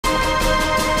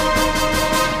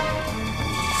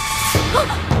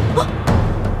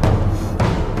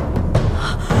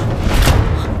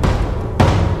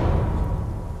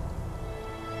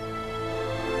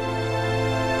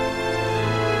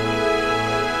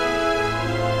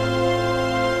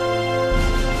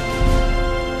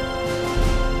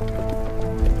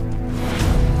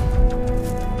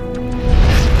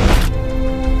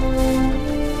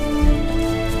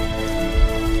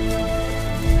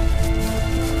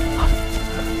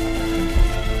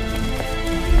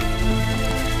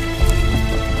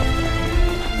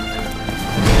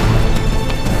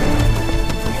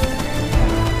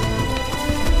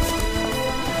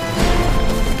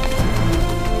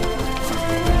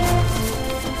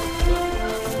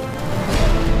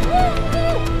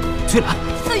翠兰，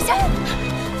等一下，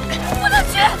不能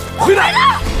去！回来！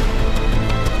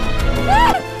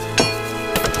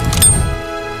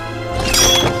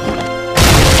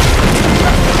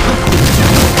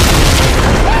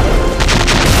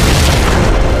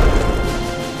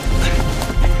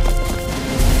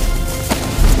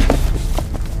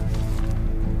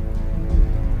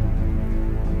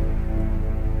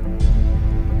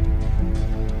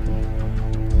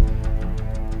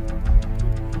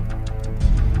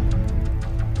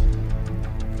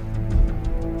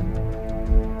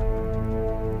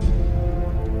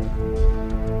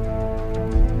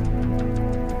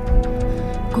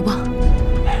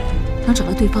能找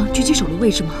到对方狙击手的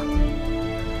位置吗？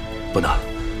不能，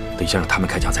得先让他们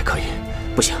开枪才可以。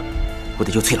不行，我得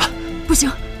救翠兰。不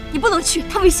行，你不能去，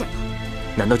太危险了。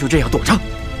难道就这样躲着？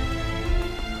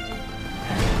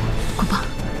国邦，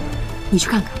你去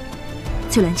看看，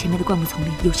翠兰前面的灌木丛里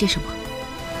有些什么？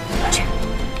去。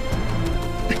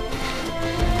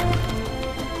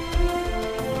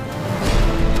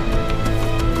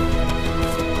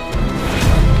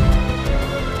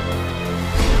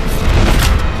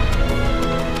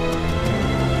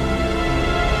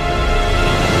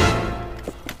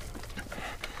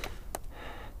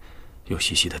有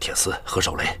细细的铁丝和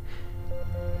手雷。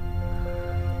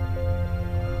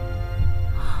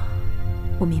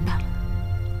我明白了，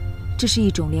这是一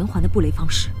种连环的布雷方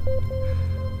式。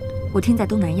我听在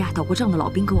东南亚打过仗的老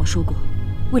兵跟我说过，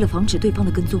为了防止对方的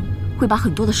跟踪，会把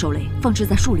很多的手雷放置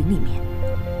在树林里面，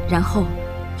然后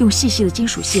用细细的金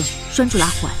属线拴住拉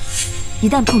环，一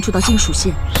旦碰触到金属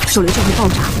线，手雷就会爆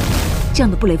炸。这样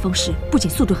的布雷方式不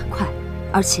仅速度很快，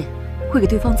而且会给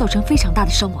对方造成非常大的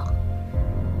伤亡。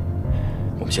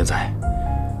我们现在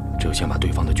只有先把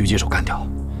对方的狙击手干掉，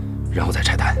然后再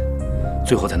拆弹，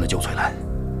最后才能救翠兰。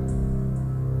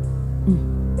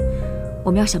我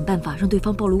们要想办法让对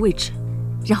方暴露位置，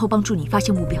然后帮助你发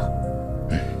现目标。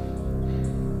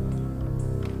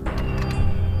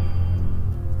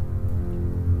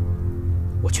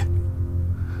我去。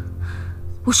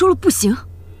我说了不行。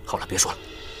好了，别说了。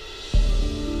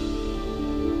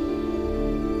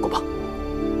国邦，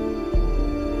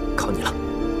靠你了。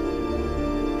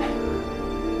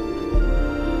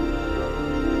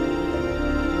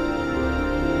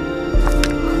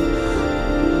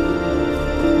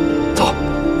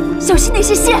小心那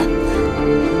些线！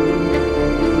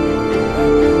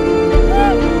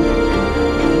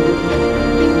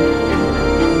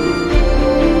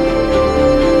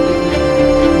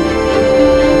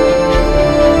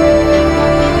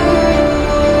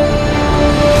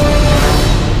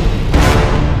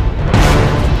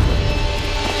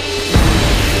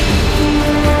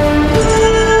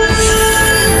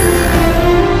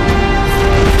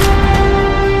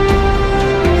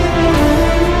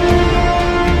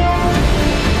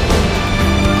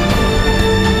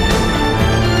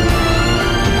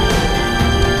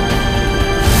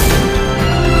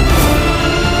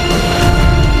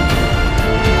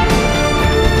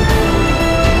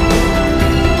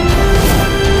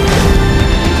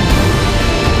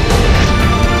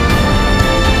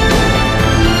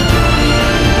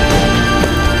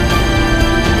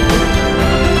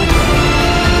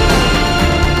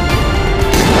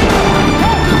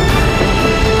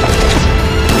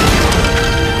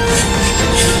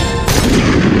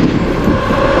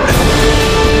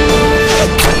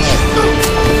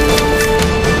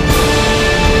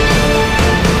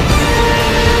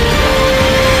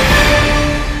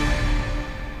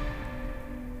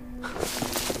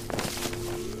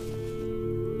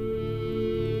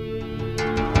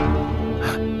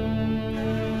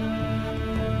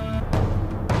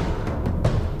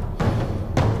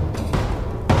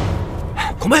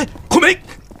孔梅，孔梅！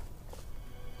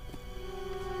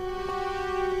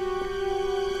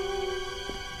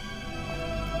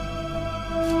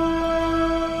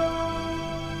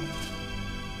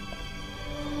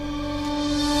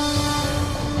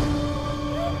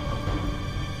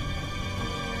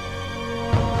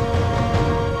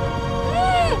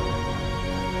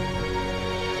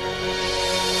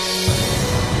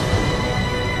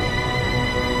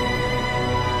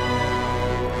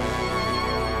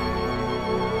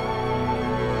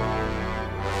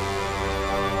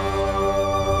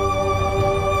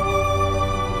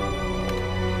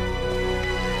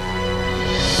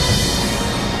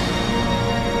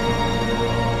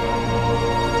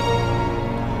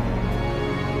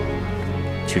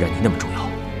既然你那么重要，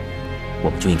我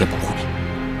们就应该保护你。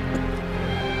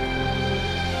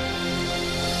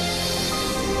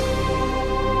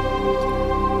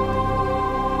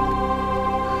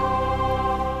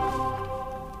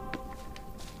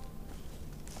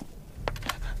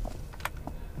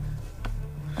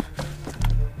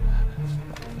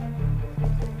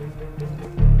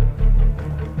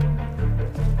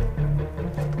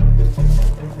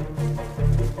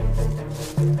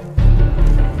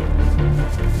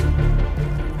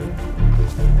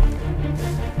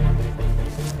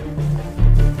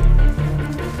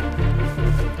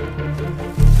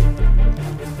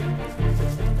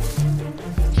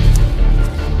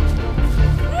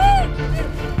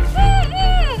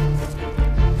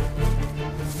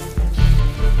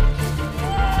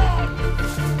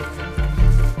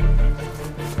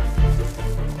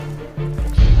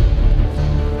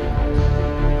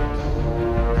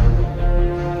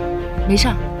没事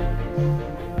儿，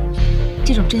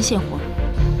这种针线活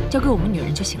交给我们女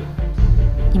人就行了，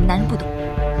你们男人不懂。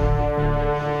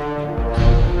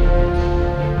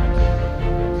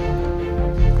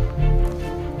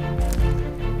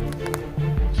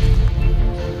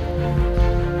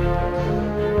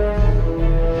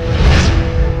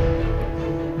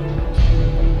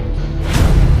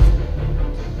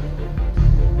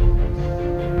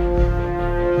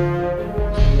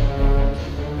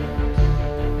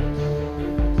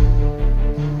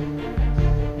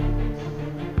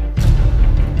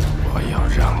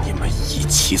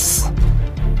起死！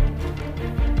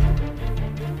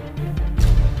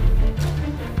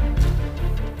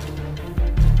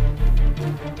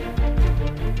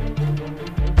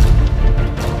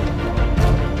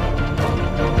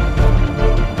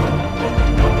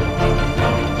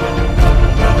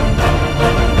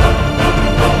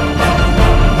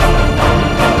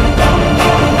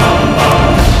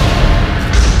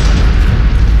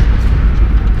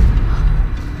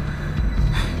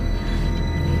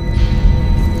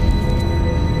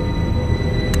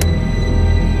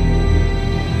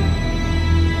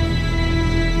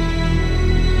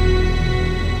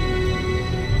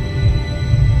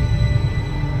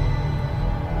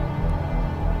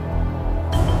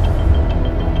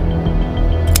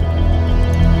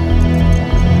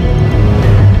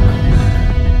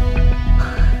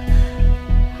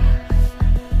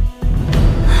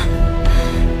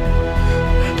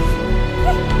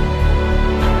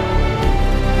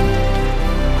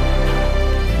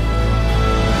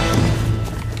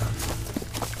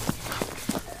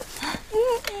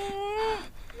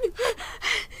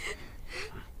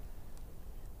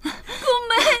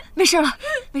没事了，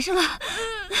没事了。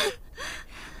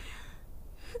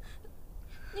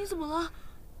你怎么了？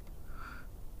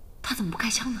他怎么不开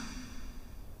枪呢？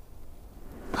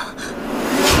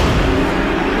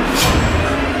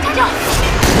站住！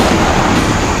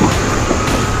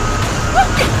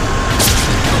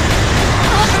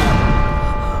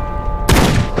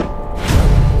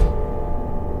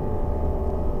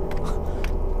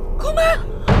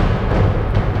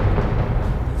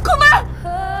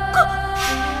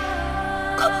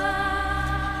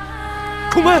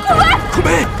孔梅，孔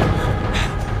梅，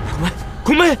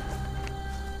孔梅，孔梅，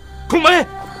孔梅，孔梅，孔梅，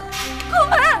孔梅，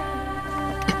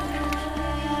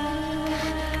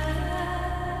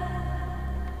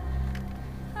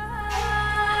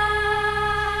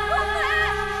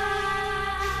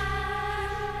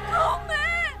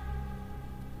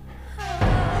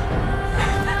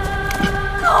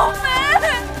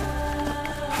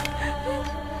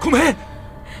孔梅，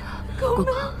国公，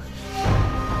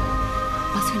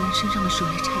把翠兰身上的手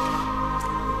雷拆掉。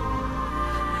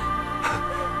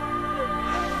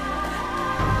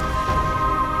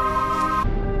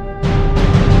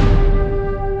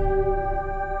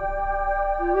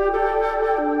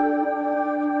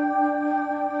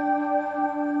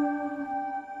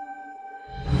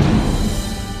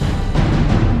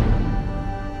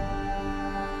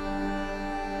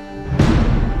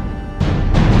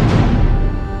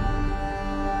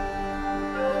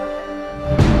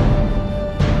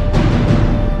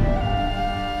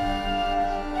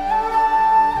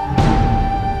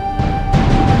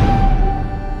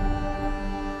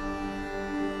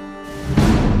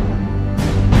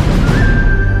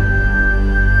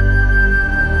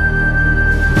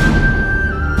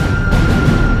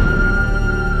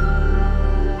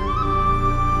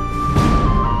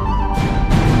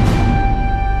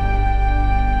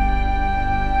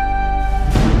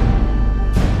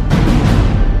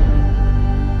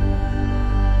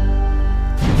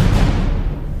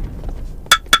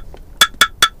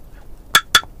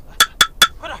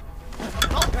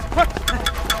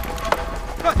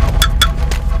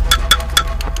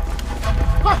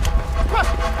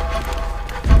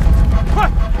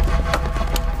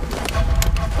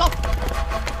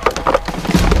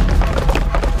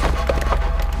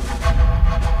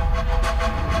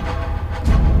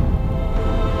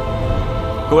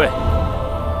各位，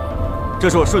这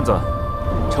是我顺子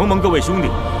承蒙各位兄弟、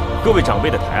各位长辈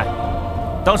的抬爱，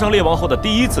当上列王后的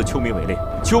第一次秋明围猎。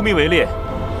秋明围猎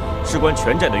事关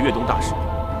全寨的越冬大事，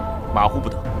马虎不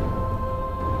得。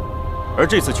而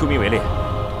这次秋明围猎，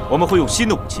我们会用新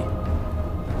的武器，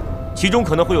其中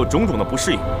可能会有种种的不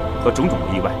适应和种种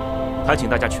的意外，还请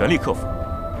大家全力克服。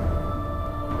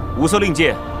五色令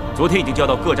箭昨天已经交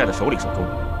到各寨的首领手中，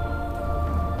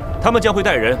他们将会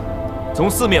带人从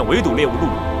四面围堵猎物路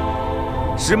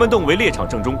入，石门洞为猎场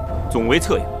正中，总为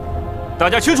侧影。大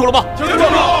家清楚了吗？清楚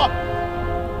了。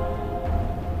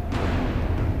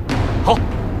好，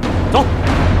走，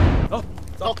走，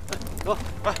走，走，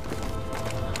快！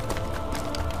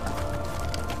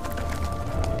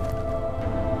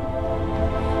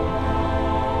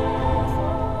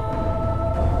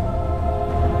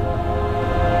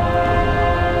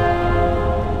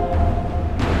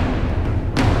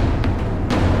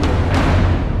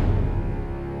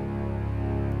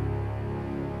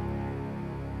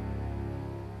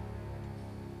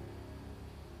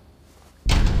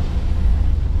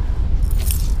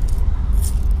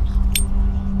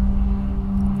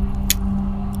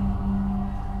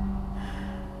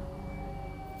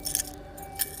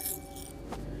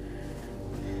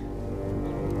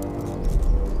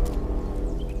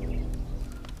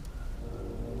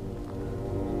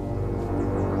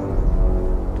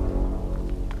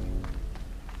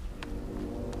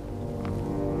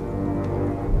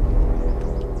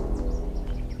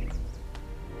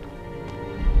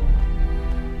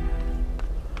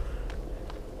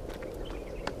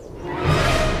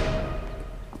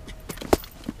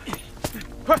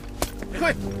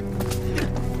快！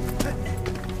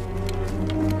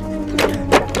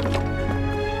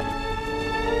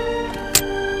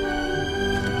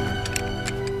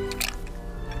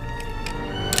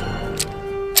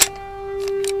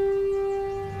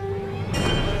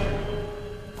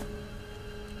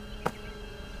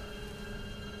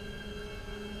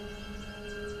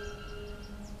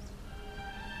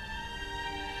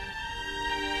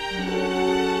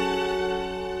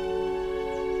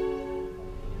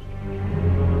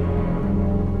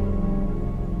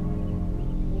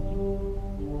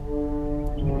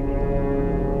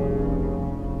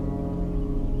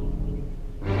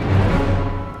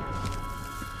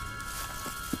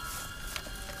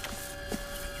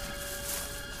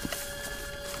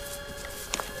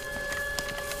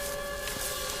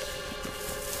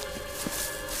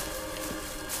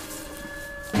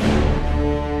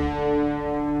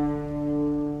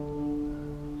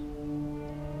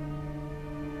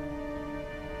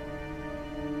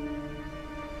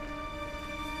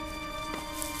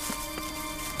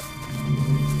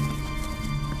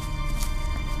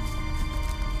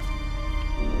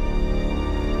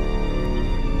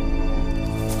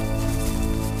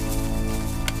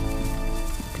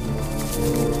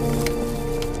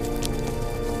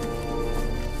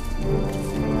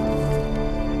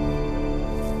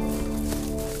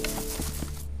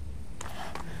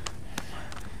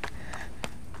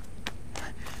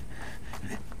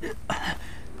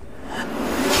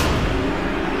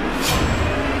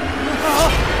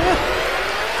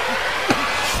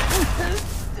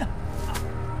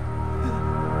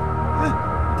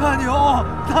大牛，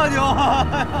大牛啊！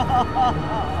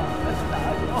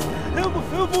大牛，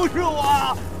不是我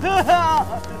啊！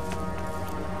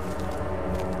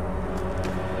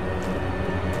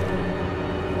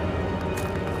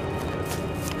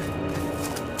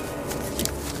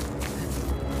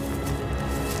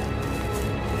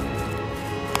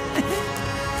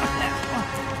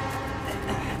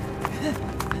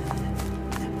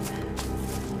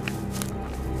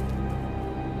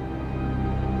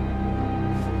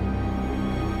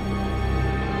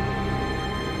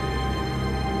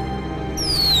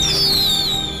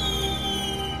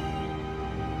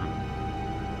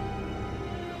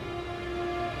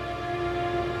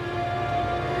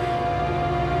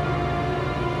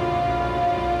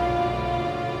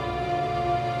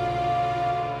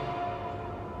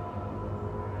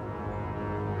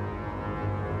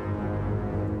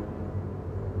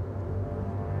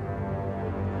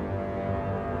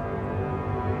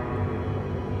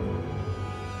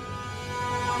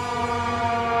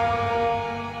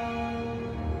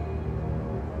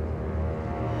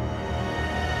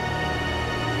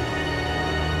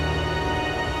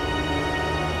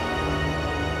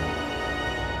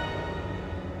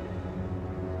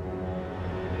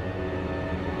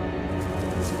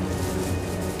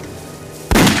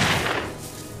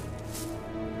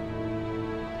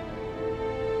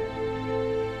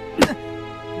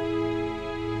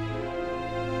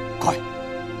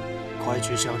快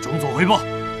去向中佐汇报！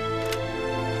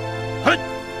嘿！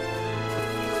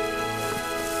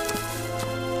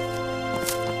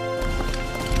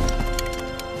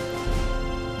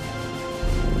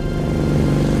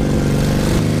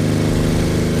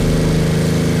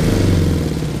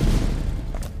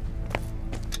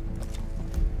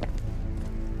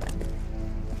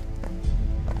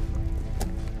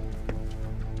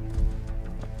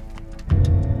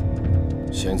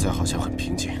现在好像很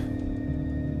平静。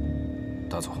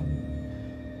大佐，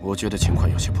我觉得情况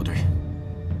有些不对。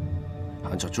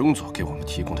按照中佐给我们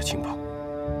提供的情报，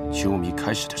秋迷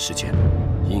开始的时间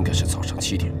应该是早上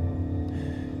7点。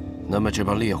那么这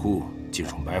帮猎户进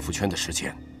入埋伏圈的时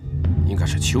间，应该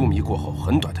是秋迷过后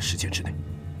很短的时间之内。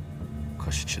可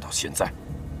是直到现在，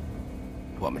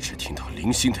我们只听到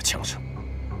零星的枪声，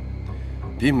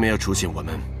并没有出现我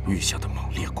们预想的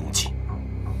猛烈攻击。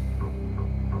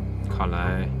看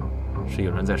来是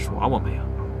有人在耍我们呀。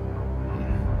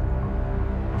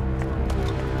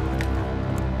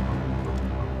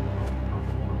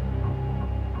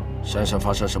山上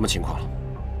发生什么情况了？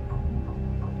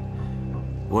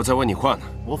我在问你话呢。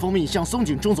我奉命向松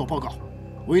井中佐报告，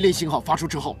围猎信号发出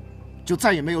之后，就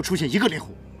再也没有出现一个猎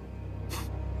户。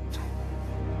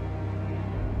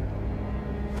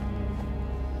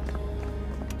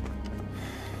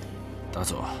大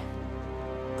佐，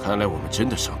看来我们真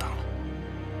的上当了。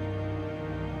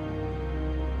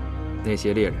那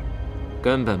些猎人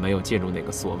根本没有进入那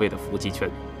个所谓的伏击圈。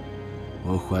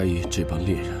我怀疑这帮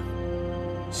猎人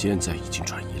现在已经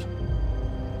转移了。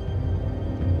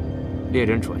猎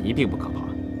人转移并不可怕，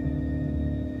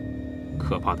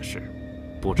可怕的是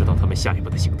不知道他们下一步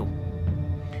的行动。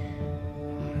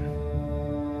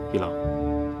一郎，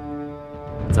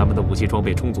咱们的武器装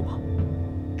备充足吗？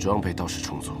装备倒是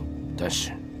充足，但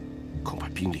是恐怕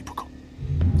兵力不够。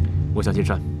我想进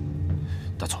山。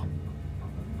大佐，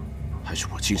还是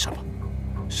我进山吧。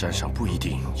山上不一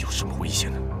定有什么危险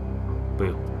呢。不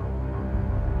用，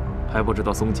还不知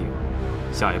道松井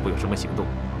下一步有什么行动。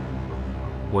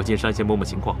我进山先摸摸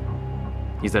情况，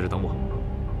你在这等我。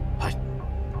嗨。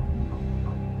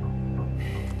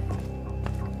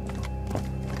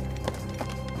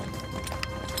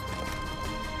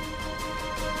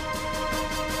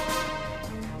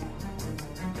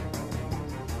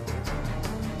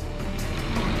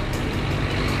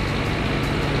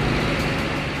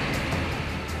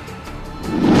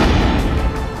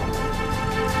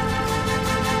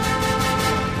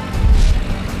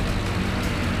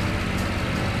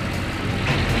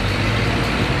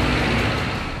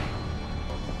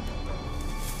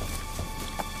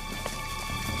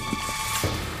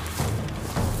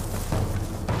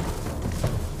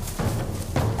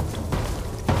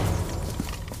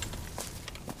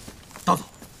大佐，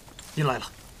您来了。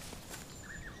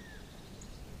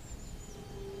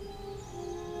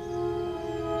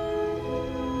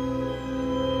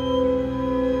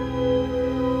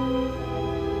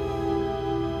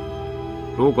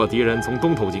如果敌人从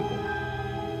东头进攻，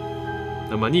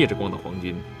那么逆着光的皇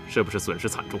军是不是损失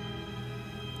惨重？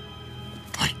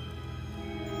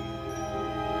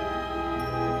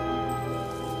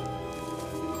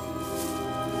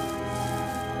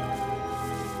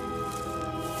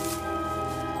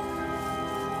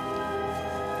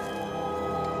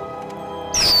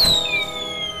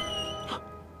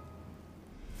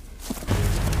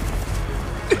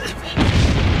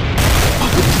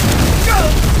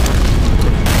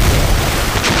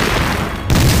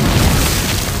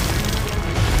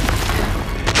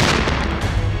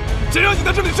谁让你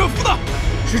在这里设伏的？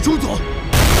是朱总，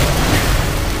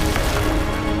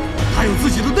他有自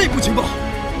己的内部情报。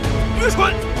渔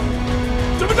船，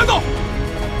准备战斗！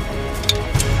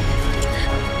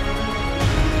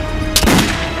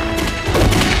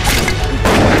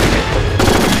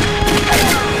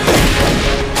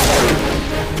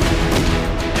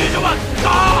弟兄们，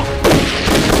打！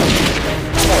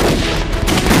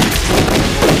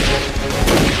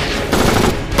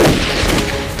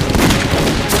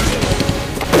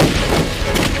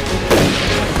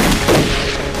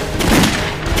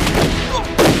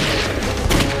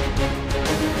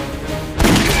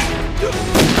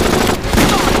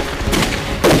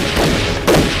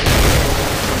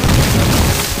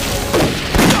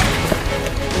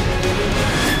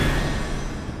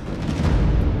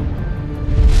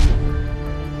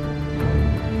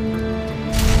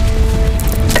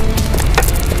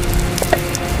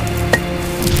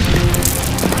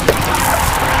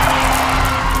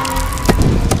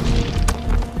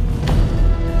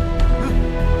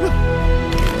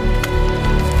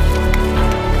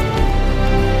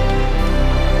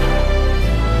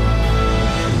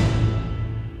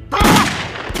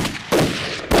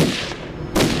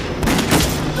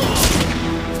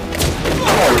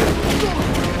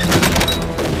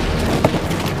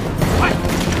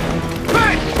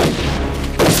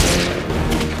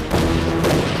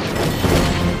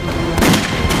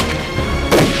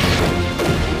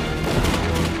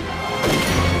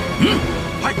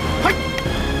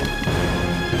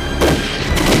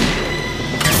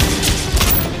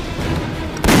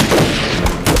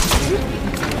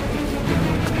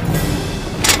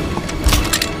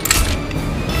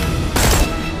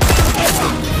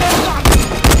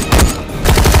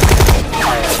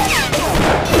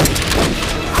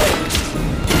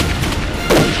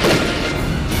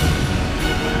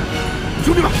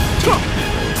兄弟们，撤！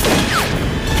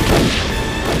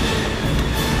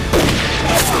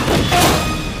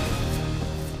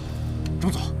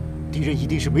钟总，敌人一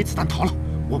定是没子弹逃了，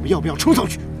我们要不要冲上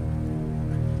去？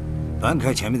断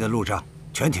开前面的路障，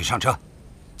全体上车，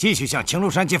继续向青龙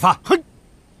山进发。嘿。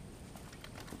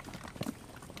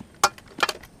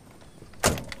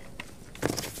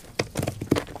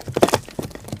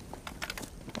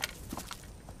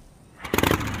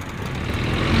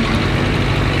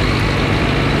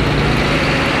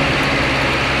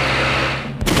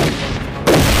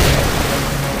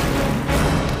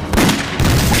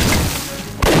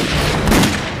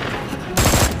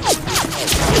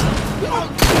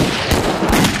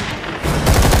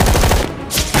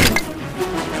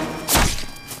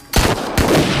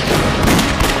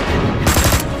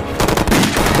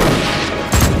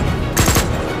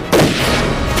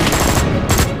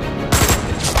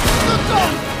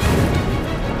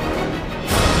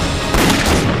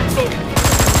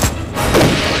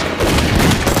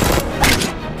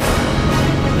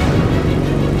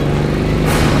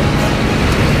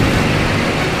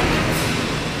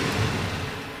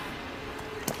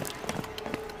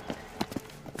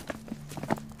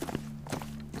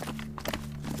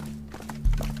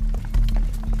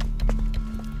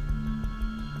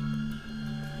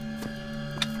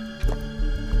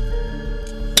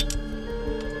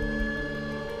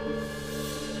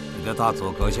的大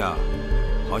佐阁下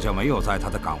好像没有在他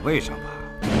的岗位上吧？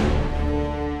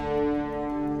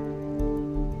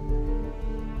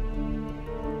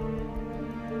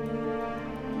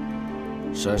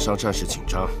山上战事紧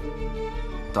张，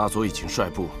大佐已经率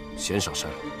部先上山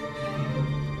了。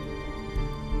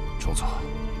中佐，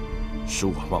恕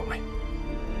我冒昧，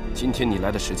今天你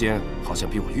来的时间好像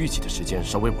比我预计的时间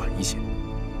稍微晚一些。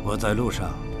我在路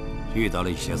上遇到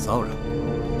了一些骚扰，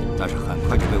但是很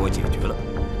快就被我解决了。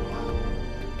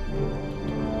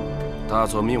大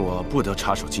佐命我不得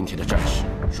插手今天的战事，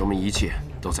说明一切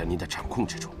都在您的掌控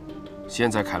之中。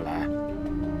现在看来，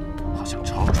好像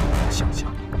超出我的想象。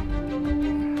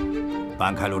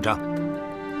搬开路障，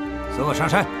随我上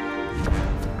山。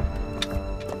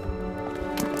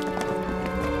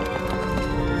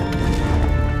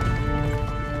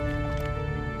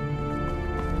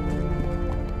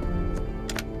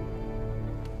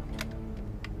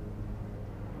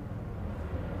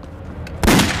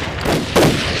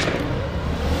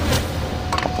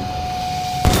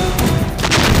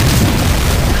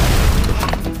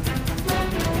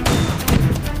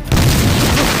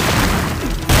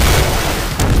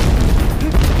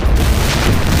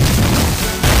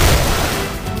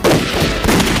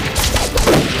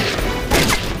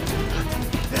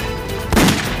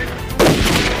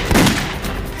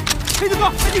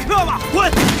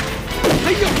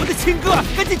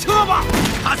撤吧！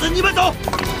打死你们走！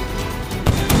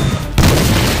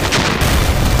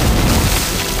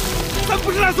咱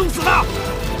不是来送死的，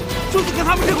兄弟跟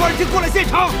他们这块已经过了县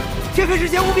城，天黑之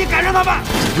前务必赶上他们。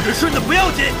不是顺的不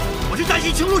要紧，我是担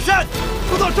心青鹿山。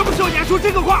不知道什么时候演出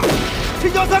这个话，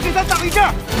陈教参给咱挡一阵，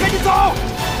赶紧走。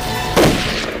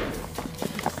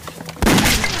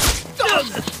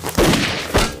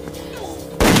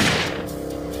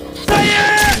三爷，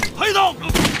黑洞。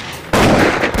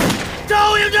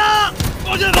赵营长，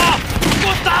王建法，给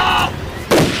我打！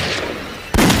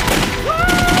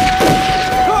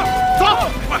走，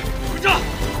快，跟着！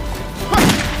快，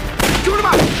兄弟们，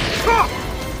撤！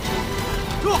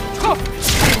撤！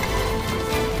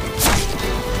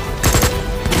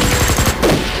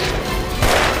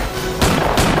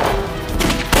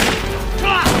撤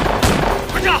了！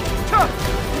快撤！撤！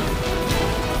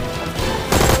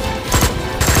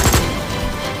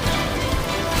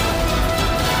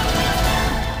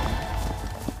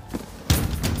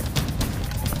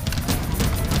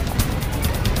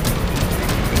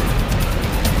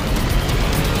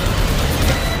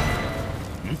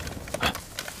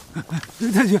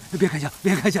太君，别开枪，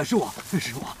别开枪，是我。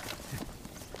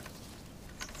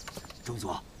中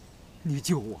佐，你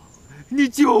救我，你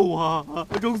救我！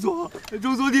中佐，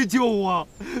你救我，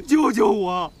救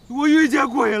我！我遇见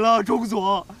鬼了，中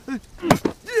佐。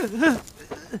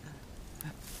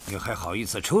你还好意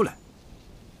思出来？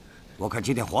我看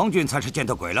今天皇军才是见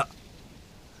到鬼了。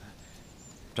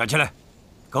站起来，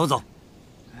跟我走。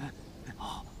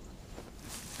好。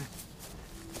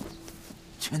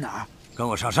去哪儿？跟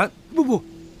我上山！不，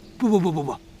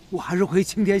我还是回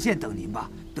青田县等您吧。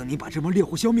等您把这帮猎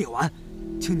户消灭完，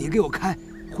请您给我开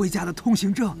回家的通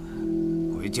行证。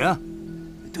回家？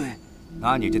对。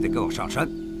那你就得跟我上山。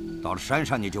到了山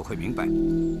上，你就会明白，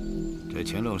这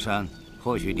青龙山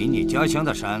或许离你家乡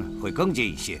的山会更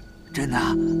近一些。真的？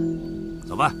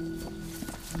走吧。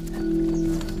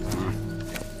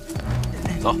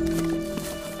走。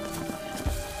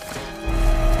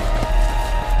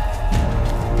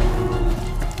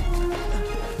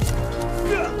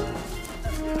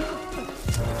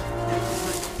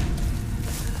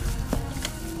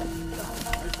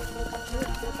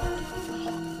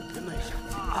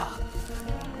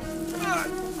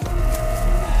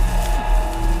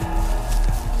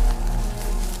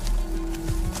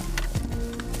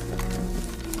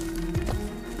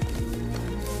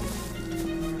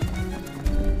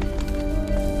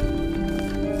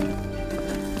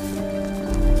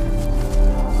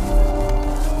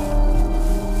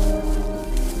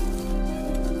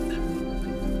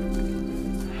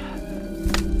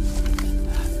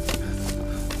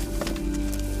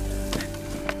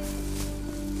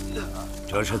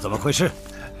这是怎么回事？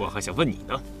我还想问你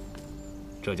呢。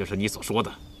这就是你所说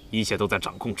的，一切都在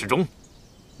掌控之中。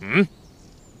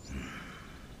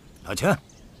老钱，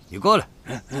你过来。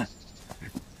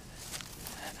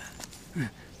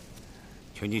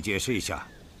请你解释一下，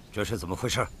这是怎么回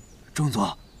事？中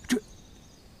佐，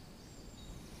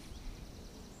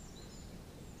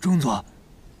中佐，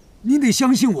您得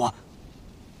相信我，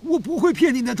我不会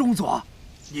骗您的，中佐。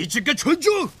你这个蠢猪！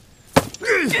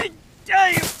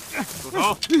哎呦！住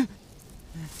手！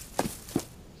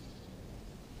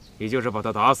你就是把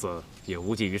他打死，也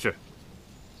无济于事。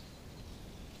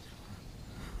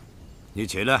你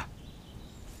起来，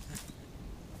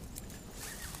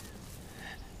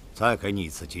再给你一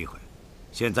次机会，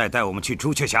现在带我们去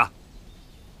朱雀峡。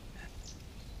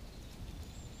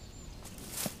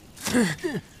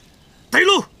带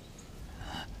路。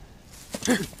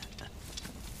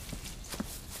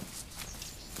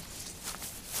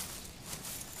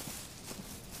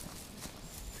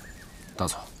大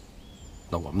佐，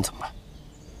那我们怎么办？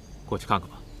过去看看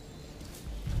吧。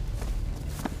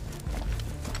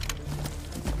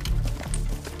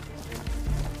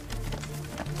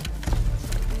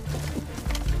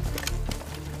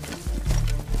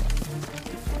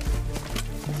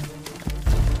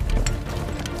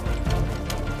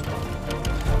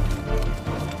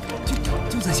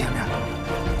 就在前面。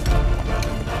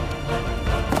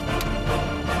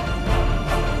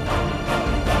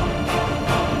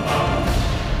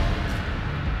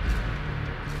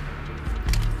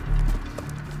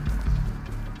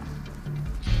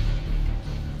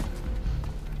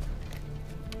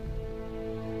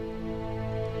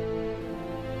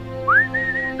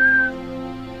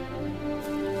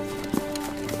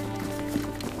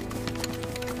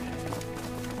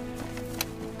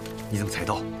你怎么才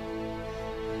到？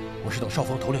我是等少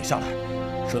峰头领下来，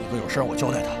社子哥有事让我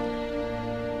交代他。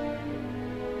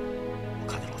我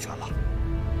看见老全了。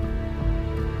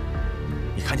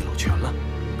你看见老全了？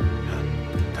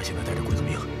他现在带着鬼子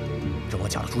兵，正往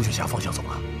甲的朱雀峡方向走呢。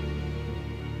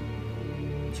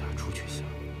甲朱雀峡？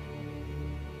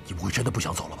你不会真的不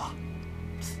想走了吧？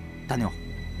大牛，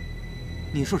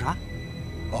你说啥？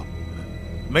哦，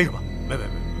没什么，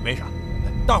没啥。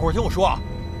大伙儿听我说啊！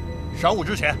 晌午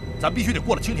之前，咱必须得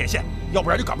过了青田县，要不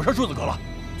然就赶不上顺子哥了。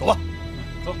走吧，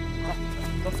走，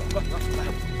快，走，快，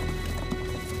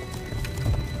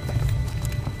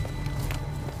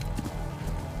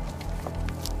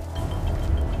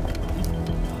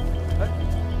来。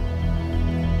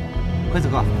鬼子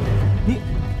哥，你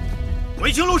回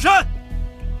青龙山。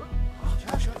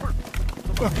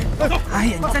哎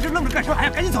呀，你在这愣着干啥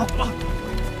呀？赶紧走！走吧。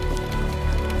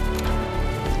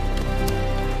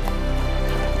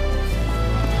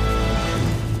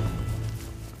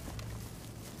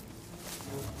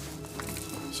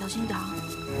 小心点。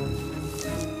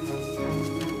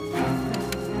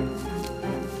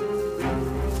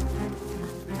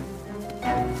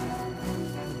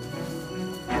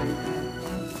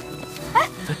哎，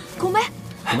孔梅，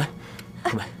孔梅，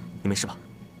孔梅，你没事吧？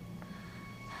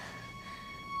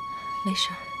没事。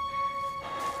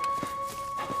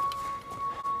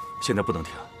现在不能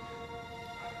停。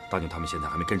大牛他们现在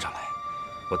还没跟上来，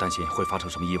我担心会发生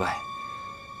什么意外。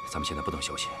咱们现在不能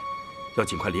休息，要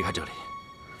尽快离开这里。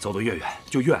 走得越远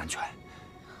就越安全。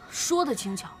说的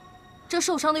轻巧，这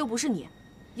受伤的又不是你，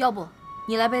要不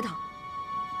你来背他？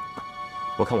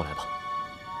我看我来吧。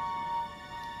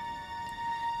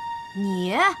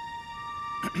你，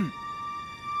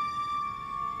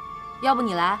要不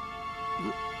你来？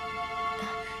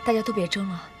大家都别争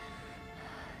了，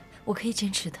我可以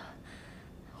坚持的。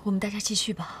我们大家继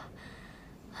续吧。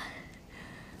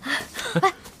哎，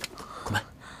孔梅，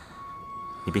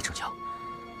你别逞强，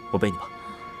我背你吧。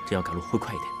 这样赶路会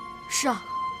快一点。是啊，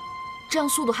这样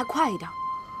速度还快一点。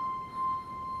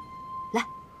来，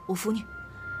我扶你。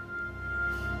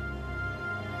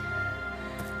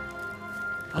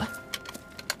来，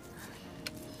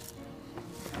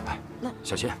来，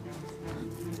小心，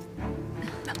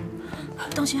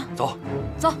当心。走，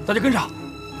走，大家跟上。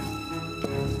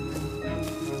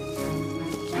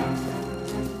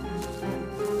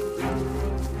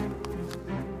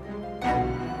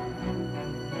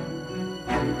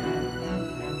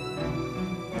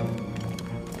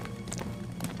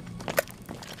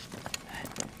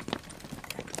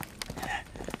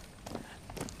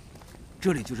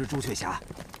这里就是朱雀峡。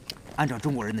按照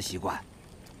中国人的习惯，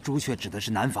朱雀指的是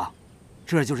南方，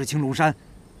这就是青龙山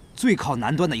最靠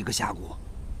南端的一个峡谷。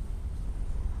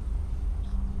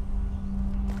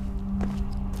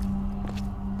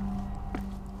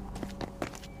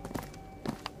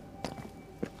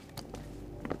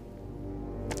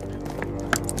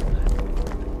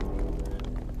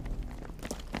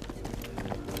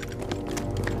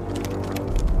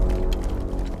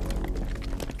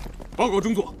报告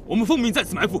中佐，我们奉命在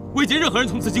此埋伏，未见任何人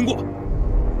从此经过。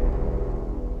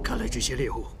看来这些猎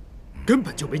物根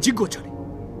本就没经过这里。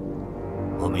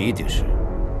我们一定是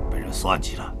被人算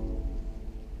计了。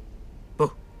不，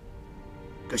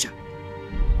阁下，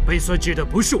被算计的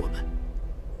不是我们，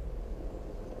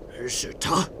而是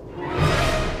他。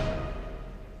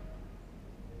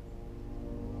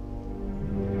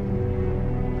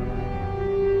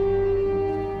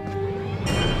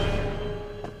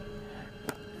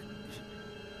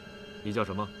你叫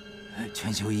什么？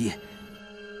全修一。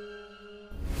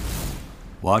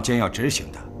我将要执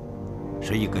行的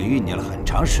是一个酝酿了很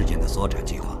长时间的作战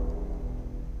计划。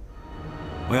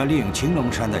我要利用青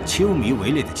龙山的秋迷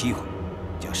围猎的机会，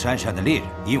将山上的猎人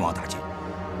一网打尽。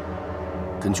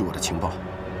根据我的情报，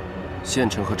县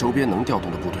城和周边能调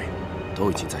动的部队都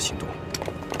已经在行动了。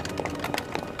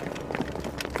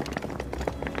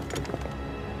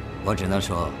我只能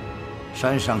说，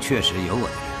山上确实有我的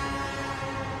人。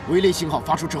围猎信号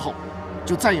发出之后，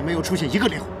就再也没有出现一个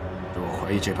猎户。若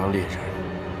怀疑这帮猎人，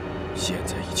现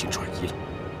在已经转移了。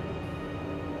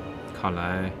看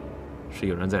来是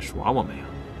有人在耍我们呀。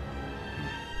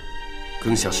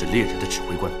更像是猎人的指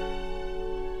挥官。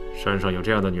山上有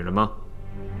这样的女人吗？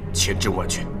千真万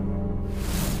确。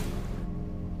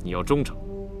你要忠诚，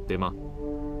对吗？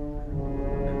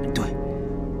对。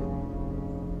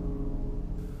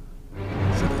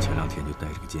顺子前2天就带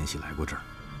着个奸细来过这儿。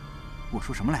我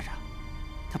说什么来着？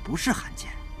他不是汉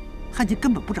奸，汉奸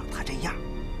根本不长他这样。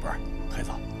不是，太子，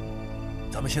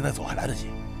咱们现在走还来得及，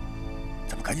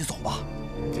咱们赶紧走吧。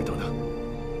先等等，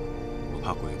我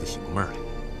怕鬼子醒过闷来，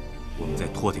我们再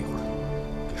拖他一会儿，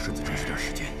给顺子争取点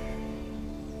时间。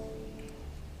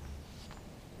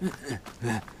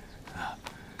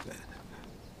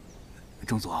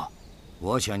中佐，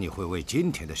我想你会为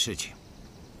今天的事情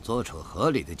做出合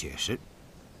理的解释。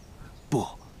不，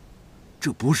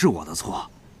这不是我的错。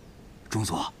中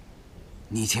佐，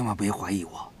你千万别怀疑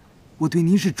我，我对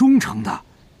您是忠诚的，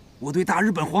我对大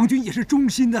日本皇军也是忠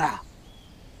心的啊。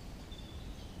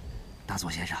大佐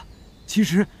先生，其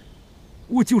实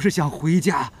我就是想回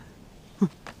家，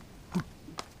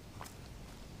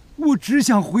我只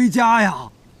想回家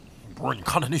呀。不是，你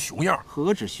看他那熊样，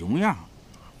何止熊样，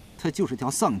他就是条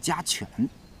丧家犬。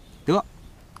得，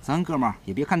咱哥们儿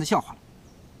也别看他笑话了，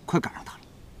快赶上他了。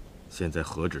现在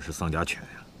何止是丧家犬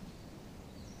呀，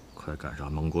快赶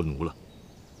上蒙国奴了。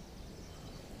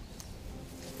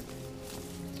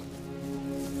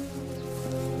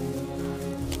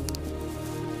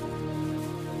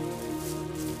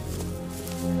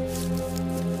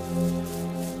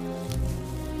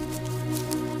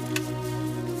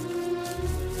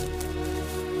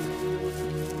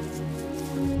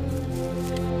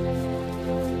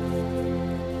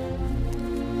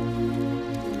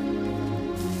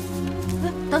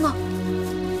等等，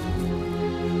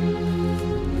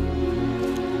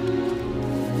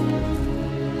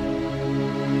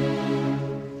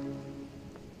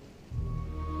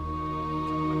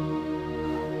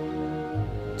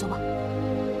走吧。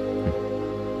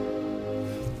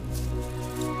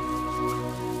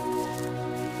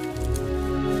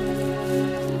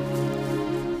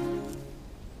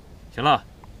行了，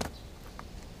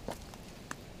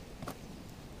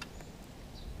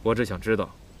我只想知道，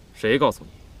谁告诉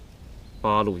你？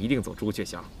八路一定走朱雀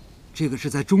峡，这个是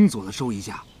在中佐的授意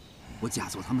下，我假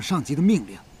作他们上级的命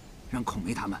令，让孔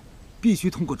梅他们必须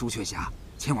通过朱雀峡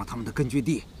前往他们的根据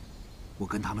地。我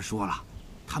跟他们说了，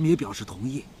他们也表示同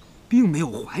意，并没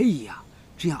有怀疑啊。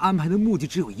这样安排的目的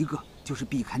只有一个，就是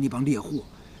避开那帮猎户，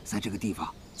在这个地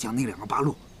方将那2个八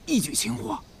路一举擒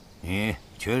获。你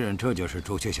确认这就是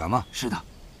朱雀峡吗？是的，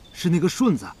是那个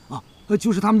顺子啊，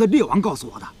就是他们的猎王告诉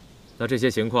我的。那这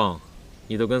些情况，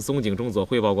你都跟松井中佐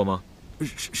汇报过吗？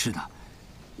是的，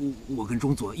我跟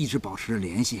中佐一直保持着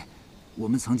联系，我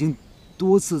们曾经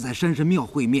多次在山神庙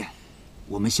会面，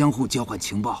我们相互交换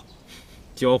情报。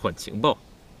交换情报？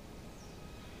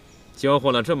交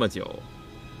换了这么久，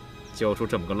交出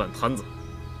这么个烂摊子。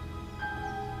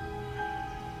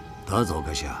德佐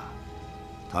阁下，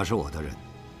他是我的人，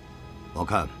我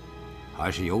看还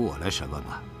是由我来审问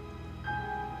吧。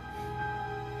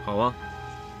好啊。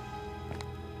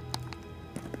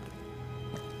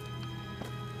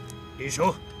李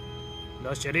叔，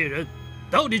那些猎人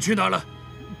到底去哪儿了？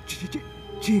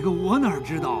这个我哪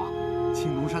知道啊！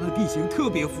青龙山的地形特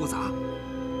别复杂，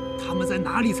他们在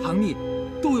哪里藏匿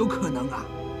都有可能啊。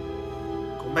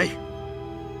孔梅，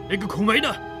那个孔梅呢？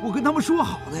我跟他们说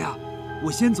好的呀，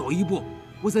我先走一步，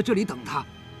我在这里等他。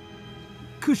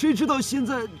可谁知道现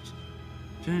在，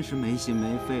真是没心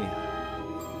没肺啊！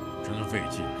真费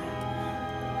劲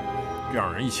啊！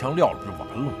让人一枪撂了不就完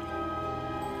了吗？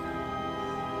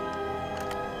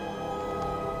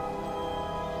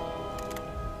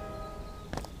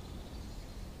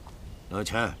老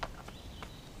钱，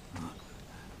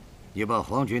你把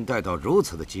皇军带到如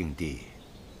此的境地，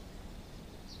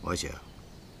我想，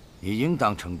你应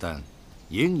当承担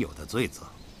应有的罪责。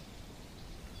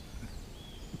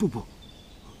不，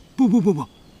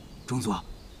中佐，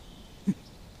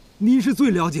您是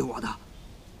最了解我的。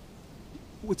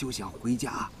我就想回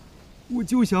家，我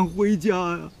就想回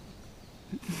家呀。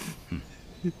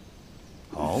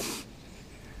好，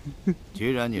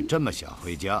既然你这么想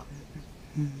回家，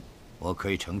我可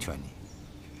以成全你。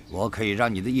我可以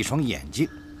让你的一双眼睛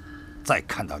再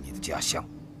看到你的家乡。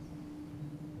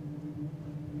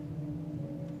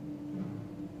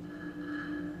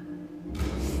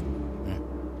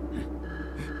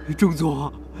中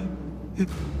佐，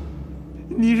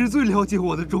你是最了解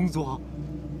我的中佐。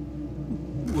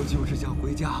我就是想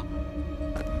回家，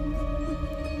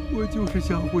我就是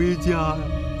想回家呀。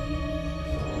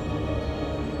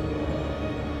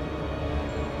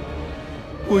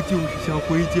我就是想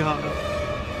回家，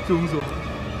中佐，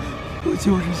我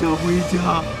就是想回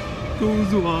家，中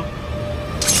佐。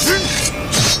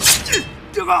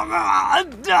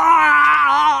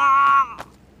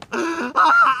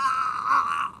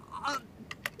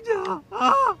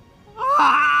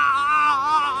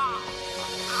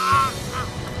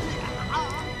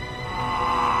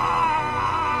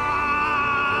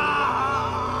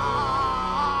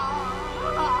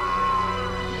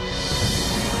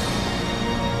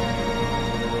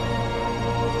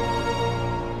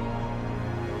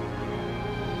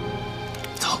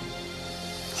走，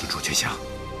去朱雀峡。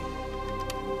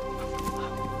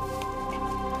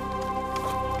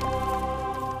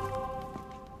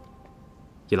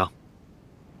一郎，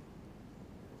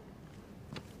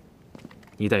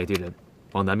你带一队人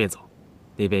往南面走，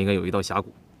那边应该有一道峡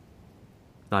谷，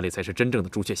那里才是真正的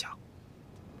朱雀峡。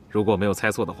如果没有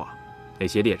猜错的话，那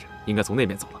些猎人应该从那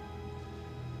边走了。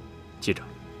记着，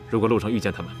如果路上遇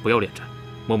见他们，不要恋战，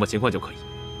摸摸情况就可以。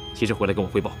及时回来跟我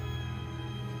汇报。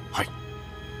嗨，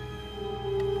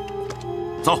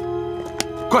走，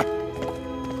快！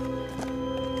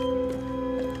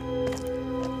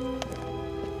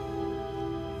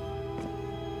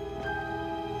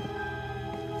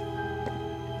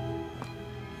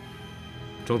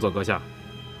中佐阁下，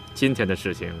今天的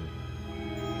事情，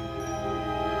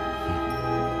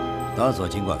大佐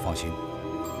尽管放心，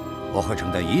我会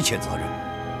承担一切责任。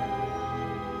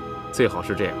最好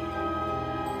是这样。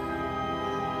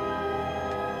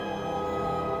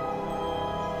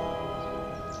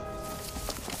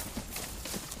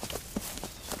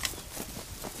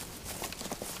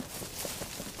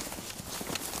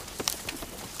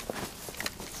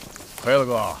黑子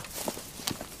哥，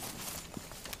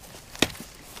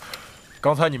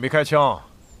刚才你没开枪，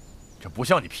这不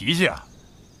像你脾气啊！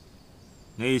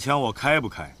那一枪我开不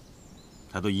开，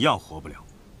他都一样活不了。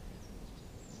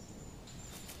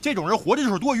这种人活着就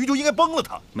是多余，就应该崩了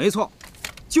他。没错，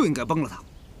就应该崩了他，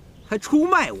还出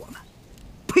卖我们！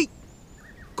呸！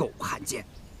狗汉奸！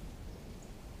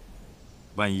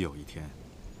万一有一天，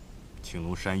青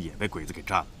龙山也被鬼子给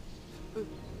占了，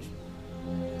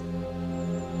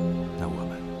那我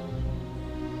们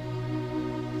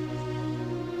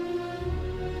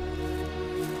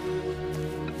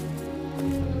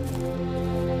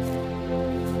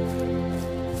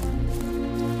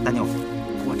大牛，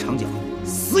我程角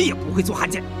死也不会做汉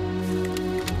奸。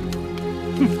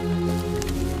哼！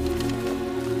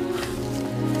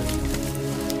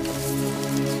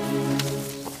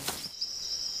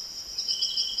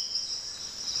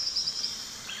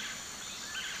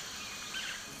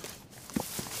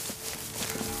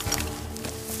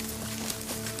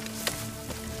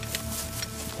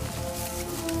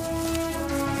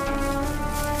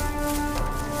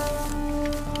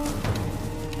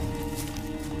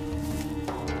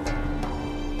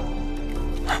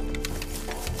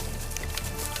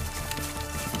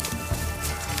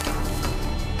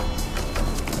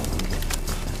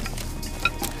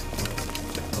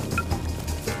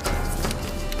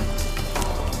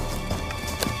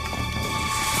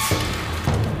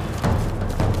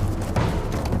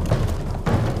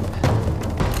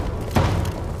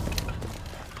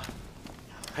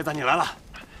黑子，你来了，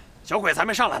小鬼子还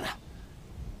没上来呢。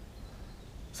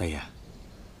三爷，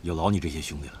有劳你这些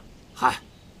兄弟了。嗨，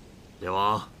列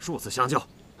王数次相救，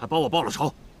还帮我报了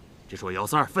仇，这是我姚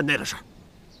三儿分内的事。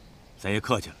三爷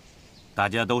客气了，大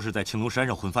家都是在青龙山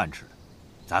上混饭吃的，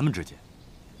咱们之间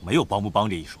没有帮不帮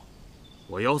这一说。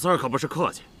我姚三儿可不是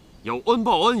客气，有恩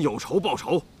报恩，有仇报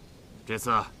仇。这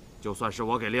次就算是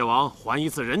我给列王还一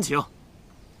次人情，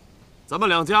咱们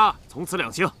两家从此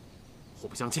两清，互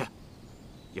不相欠。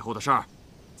以后的事儿，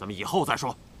咱们以后再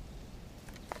说。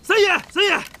三爷，三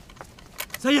爷，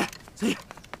三爷，三爷，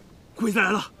鬼子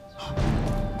来了！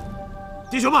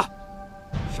弟兄们，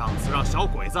上次让小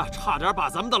鬼子差点把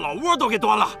咱们的老窝都给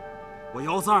端了，我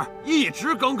姚三儿一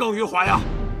直耿耿于怀呀，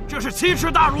这是奇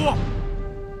耻大辱。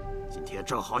今天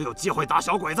正好有机会打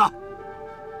小鬼子，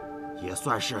也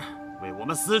算是为我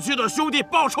们死去的兄弟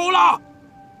报仇了。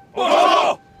报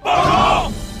仇！报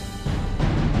仇！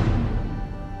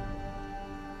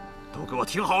都给我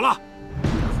听好了，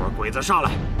待会儿鬼子上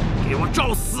来，给我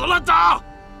照死了打！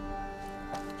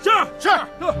是。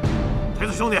黑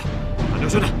子兄弟，大牛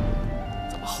兄弟，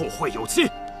咱们后会有期。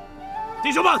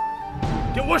弟兄们，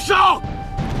给我上！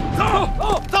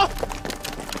走！走！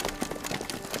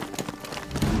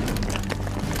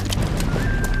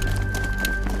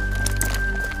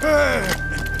哎，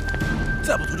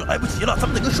再不走就来不及了，咱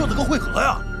们得跟顺子哥会合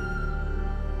呀。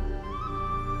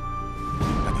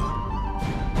大牛，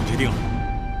我决定了，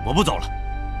我不走了。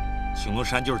青龙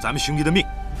山就是咱们兄弟的命，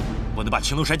不能把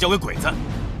青龙山交给鬼子。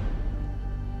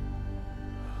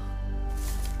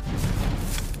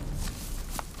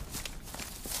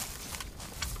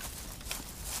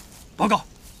报告，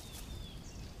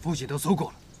附近都搜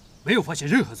过了，没有发现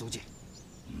任何踪迹。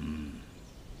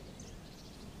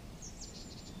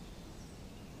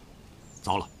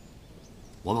糟了，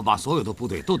我们把所有的部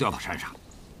队都调到山上。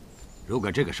如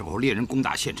果这个时候猎人攻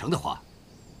打县城的话，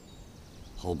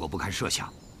后果不堪设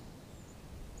想。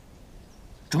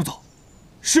钟总，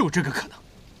是有这个可能。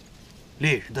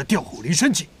猎人的调虎离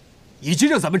山计，已经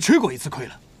让咱们吃过一次亏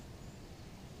了。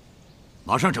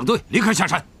马上整队，立刻下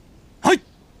山。嘿，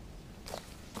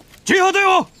集合队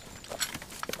伍。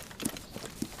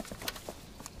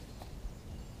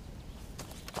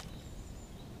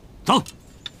走。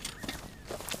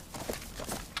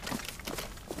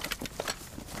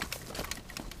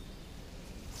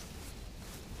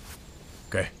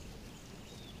给。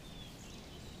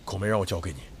孔梅让我交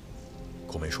给你。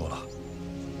孔梅说了，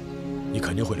你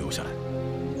肯定会留下来。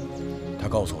他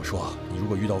告诉我说，你如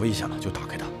果遇到危险了，就打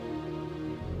开它。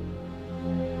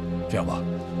这样吧，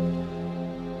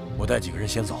我带几个人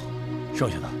先走，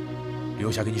剩下的留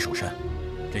下给你守山，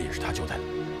这也是他交代的。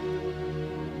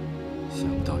想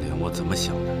不到连我怎么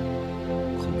想的，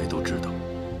孔梅都知道。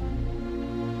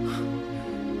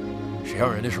谁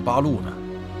让人家是八路呢？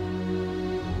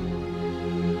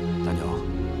大牛，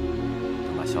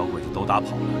等把小鬼子都打跑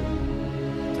了，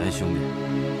咱兄弟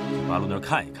去八路那儿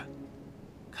看一看，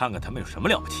看看他们有什么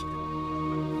了不起的。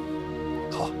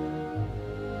好，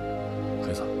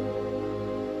黑子，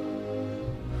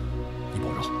你保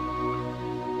重。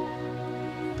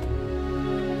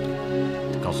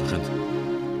告诉顺子，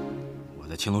我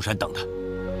在青龙山等他。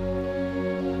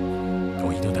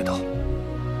我一定带到。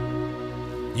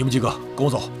你们几个跟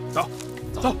我走。走，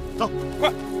走，走，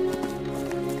快！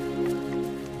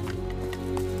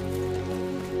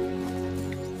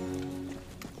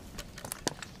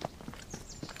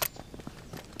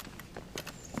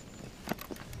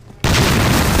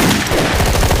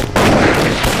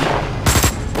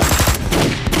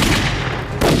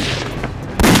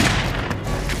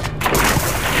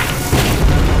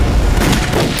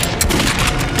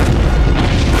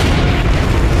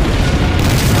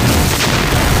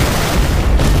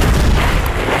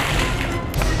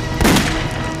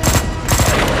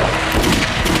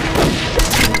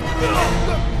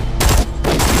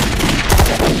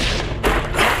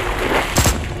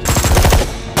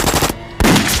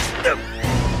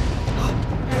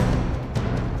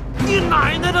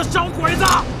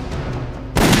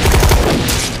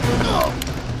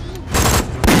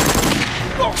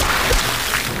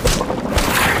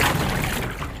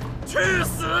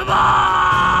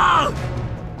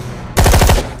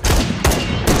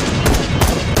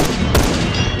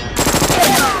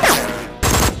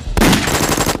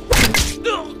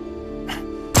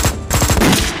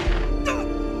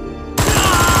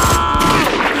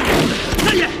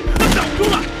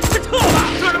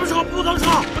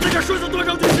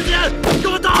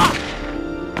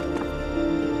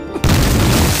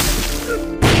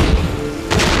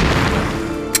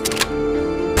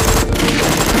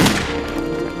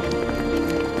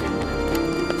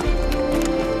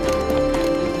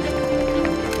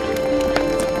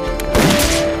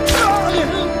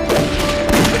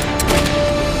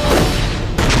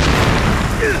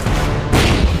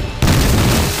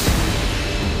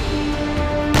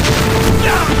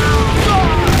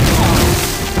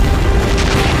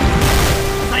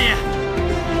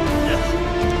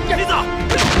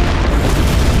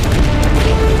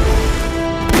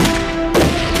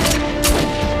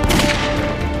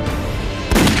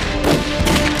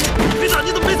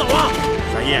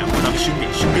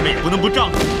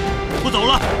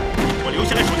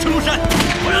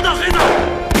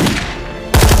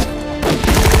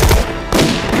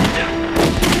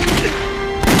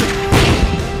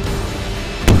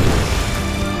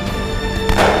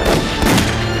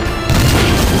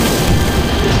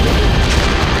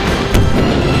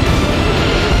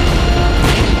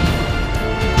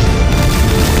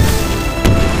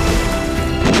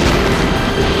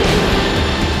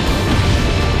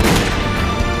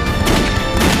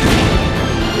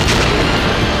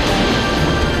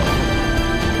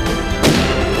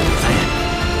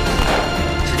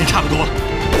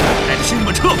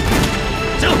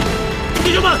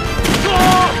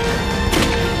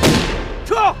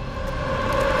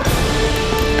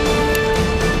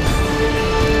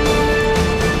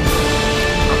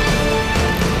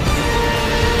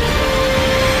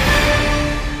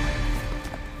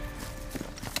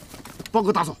报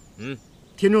告大佐，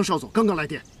田中少佐刚刚来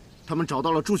电，他们找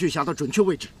到了朱雀峡的准确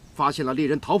位置，发现了猎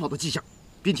人逃跑的迹象，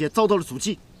并且遭到了阻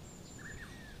击。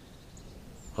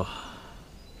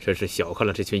真是小看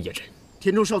了这群野人。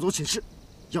田中少佐请示，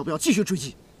要不要继续追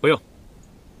击？不用，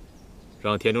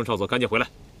让田中少佐赶紧回来。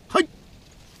嘿。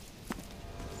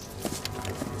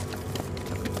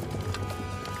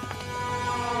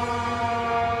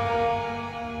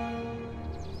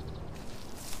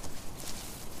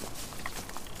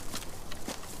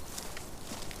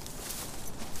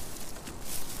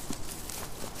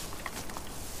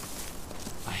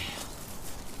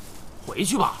回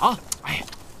去吧啊！哎，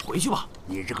回去吧！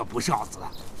你这个不孝子，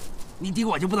你敌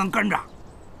我就不能跟着？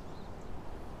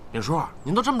领叔，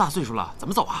您都这么大岁数了，怎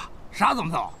么走啊？啥怎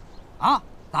么走？啊？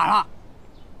咋了？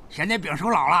嫌那丙叔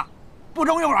老了，不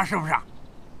中用了是不是？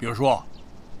丙叔，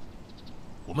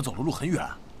我们走的路很远，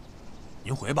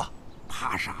您回吧。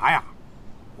怕啥呀？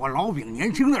我老丙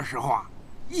年轻的时候啊，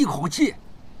一口气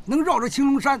能绕着青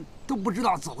龙山都不知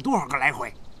道走多少个来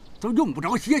回，都用不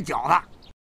着歇脚的。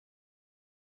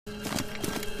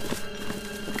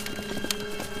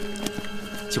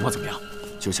情况怎么样？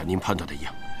就像您判断的一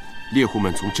样，猎户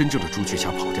们从真正的朱雀峡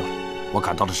跑掉了。我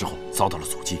赶到的时候遭到了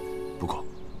阻击，不过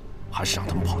还是让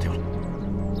他们跑掉了。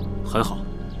很好，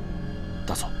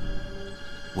大佐，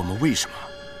我们为什么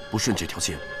不顺这条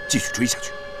线继续追下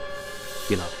去？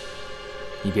一郎，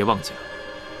你别忘记了，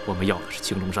我们要的是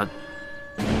青龙山。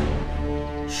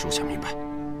属下明白。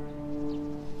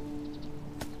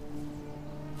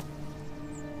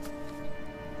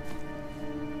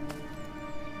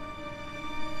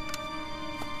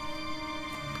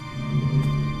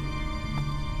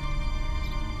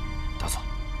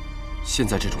现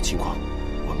在这种情况，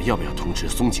我们要不要通知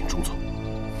松井中佐？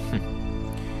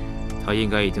他应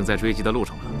该已经在追击的路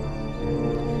上了。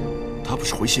他不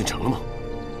是回县城了吗？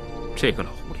这个老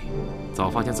狐狸早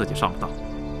发现自己上了当，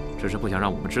只是不想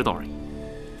让我们知道而已。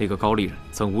那个高丽人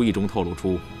曾无意中透露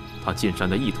出他进山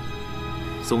的意图。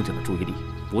松井的注意力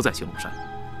不在青龙山，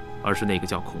而是那个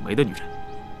叫孔梅的女人。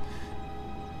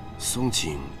松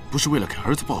井不是为了给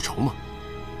儿子报仇吗？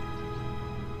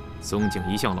松井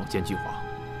一向老奸巨猾。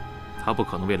他不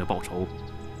可能为了报仇，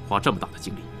花这么大的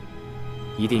精力，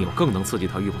一定有更能刺激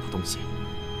他欲望的东西。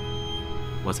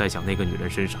我猜想那个女人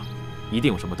身上一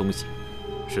定有什么东西，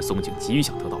是松井急于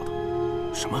想得到的。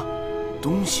什么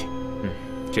东西？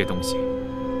这东西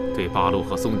对八路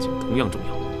和松井同样重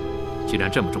要。既然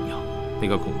这么重要，那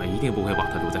个孔梅一定不会把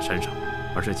他留在山上，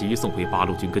而是急于送回八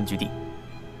路军根据地。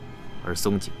而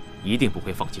松井一定不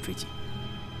会放弃追击。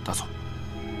大佐，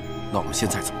那我们现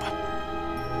在怎么办？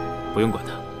不用管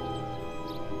他。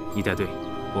你带队，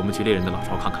我们去猎人的老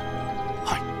巢看看。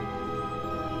嗨。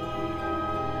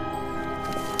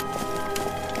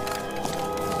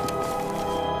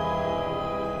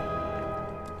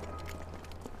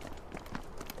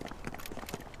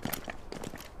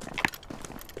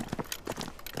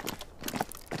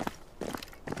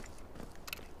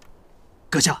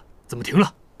阁下，怎么停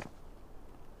了？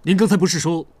您刚才不是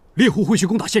说猎户会去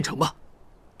攻打县城吗？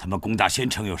他们攻打县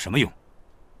城有什么用？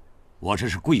我这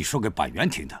是故意说给板垣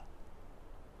听的。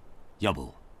要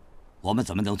不，我们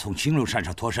怎么能从青龙山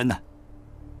上脱身呢？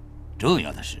重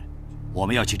要的是，我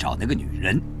们要去找那个女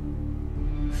人。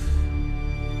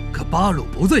可八路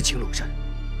不在青龙山，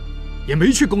也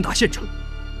没去攻打县城，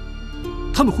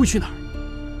他们会去哪儿？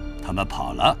他们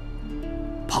跑了。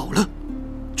跑了？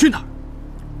去哪儿？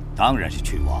当然是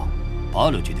去往八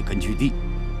路军的根据地。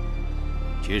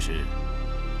其实，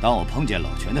当我碰见老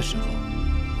泉的时候，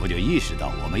我就意识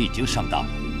到我们已经上当了。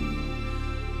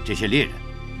这些猎人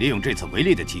利用这次围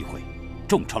猎的机会，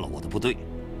重创了我的部队，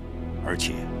而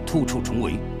且突出重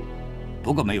围。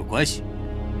不过没有关系，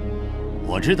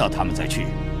我知道他们在去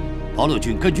八路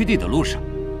军根据地的路上，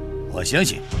我相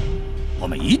信我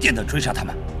们一定能追上他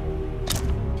们。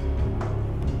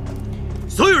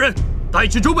所有人带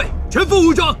齐装备，全副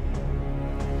武装。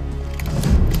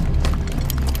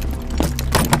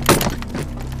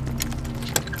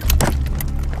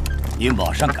您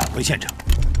马上赶回县城，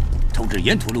通知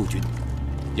沿途陆军，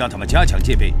让他们加强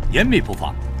戒备，严密布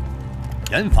防，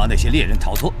严防那些猎人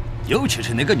逃脱，尤其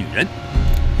是那个女人。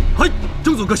嗨，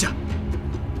中佐阁下。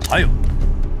还有，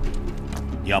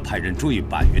你要派人注意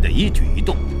板垣的一举一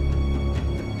动。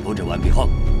布置完毕后，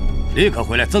立刻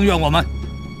回来增援我们。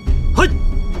嗨。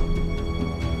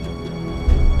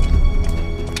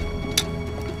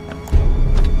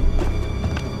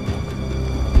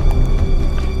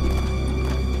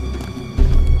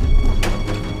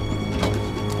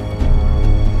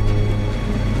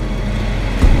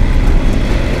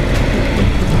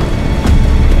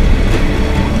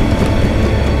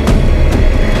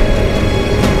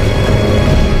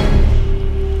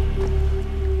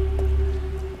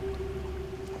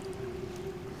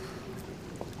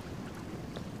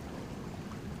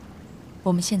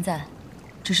我们现在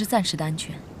只是暂时的安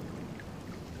全，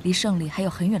离胜利还有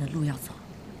很远的路要走。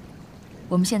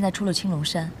我们现在出了青龙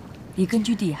山，离根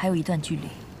据地还有一段距离。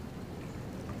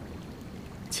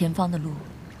前方的路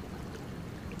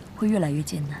会越来越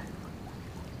艰难，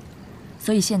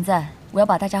所以现在我要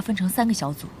把大家分成3个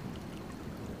小组。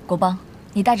国邦，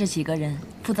你带着几个人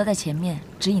负责在前面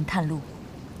指引探路。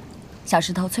小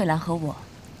石头、翠兰和我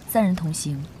3人同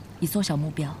行，以缩小目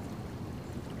标。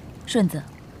顺子，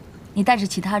你带着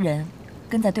其他人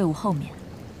跟在队伍后面。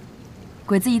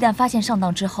鬼子一旦发现上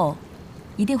当之后，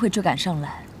一定会追赶上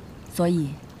来，所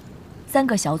以3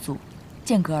个小组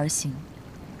间隔而行，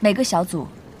每个小组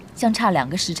相差2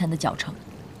个时辰的脚程。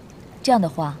这样的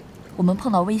话，我们碰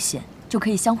到危险就可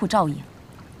以相互照应，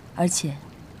而且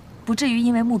不至于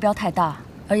因为目标太大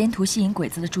而沿途吸引鬼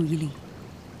子的注意力。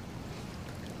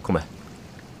孔梅，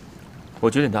我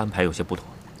觉得你的安排有些不妥。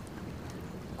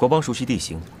国邦熟悉地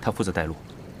形，他负责带路，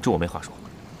这我没话说。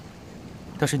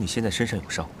但是你现在身上有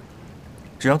伤，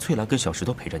只让翠兰跟小石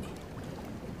头陪着你，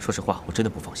说实话，我真的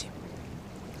不放心。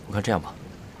我看这样吧，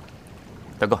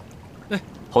大哥，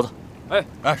猴子，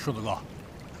顺子哥，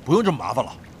不用这么麻烦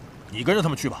了，你跟着他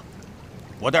们去吧，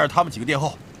我带着他们几个殿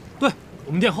后。对，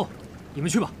我们殿后，你们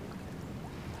去吧。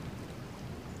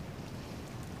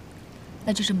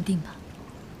那就这么定吧。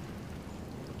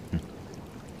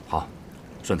好，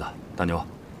顺子、大牛，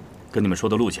跟你们说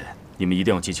的路线，你们一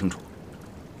定要记清楚。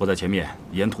我在前面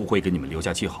沿途会给你们留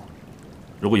下记号，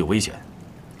如果有危险，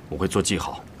我会做记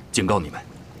号警告你们。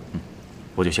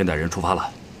我就先带人出发了，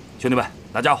兄弟们，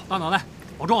拿家伙！大脑袋，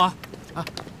保重啊！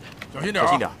小心点，小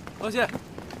心点。多谢。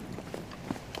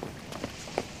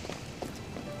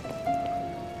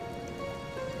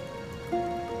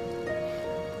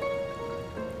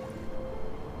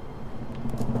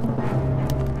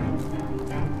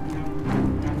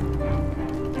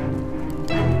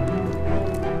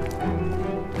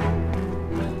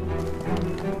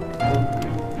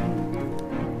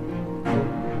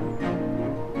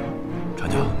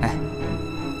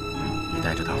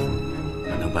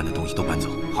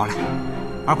好嘞，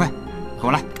二奎，跟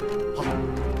我来。好，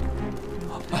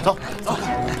走。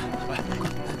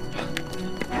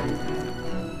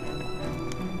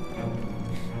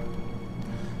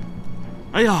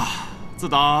哎呀，自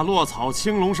打落草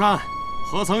青龙山，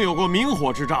何曾有过明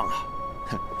火之仗啊！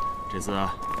哼，这次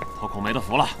托孔梅的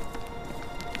福了。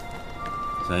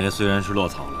三爷虽然是落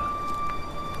草了，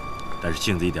但是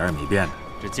性子一点也没变呢。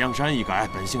这江山易改，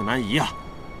本性难移啊。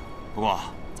不过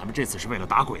咱们这次是为了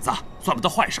打鬼子，算不得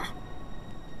坏事。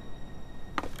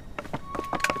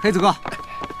黑子哥，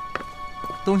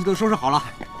东西都收拾好了，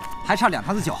还差2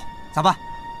坛子酒，咋办？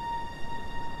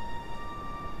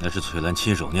那是翠兰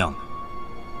亲手酿的，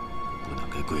不能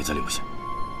给鬼子留下，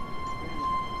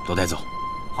都带走。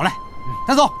好嘞，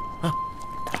带走。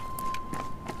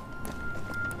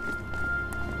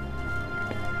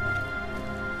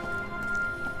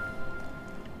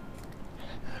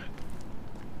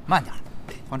慢点，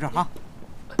放这儿哈。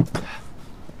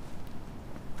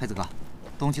黑子哥，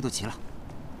东西都齐了。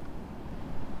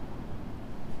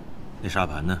那沙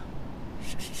盘呢？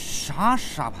啥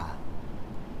沙盘？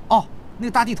哦，那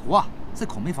个大地图啊，在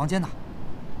孔梅房间呢。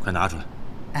快拿出来！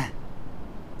哎，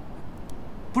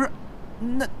不是，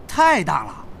那太大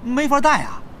了，没法带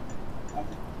啊。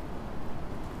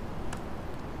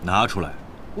拿出来！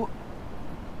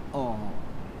哦，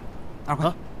二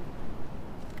奎。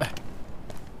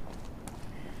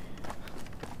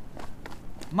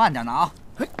慢点拿啊，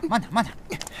慢点，慢点。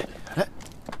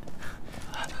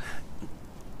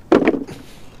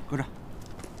搁这。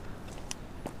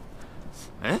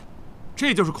哎，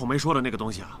这就是孔梅说的那个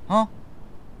东西啊！啊，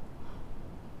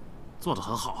做得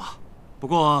很好啊，不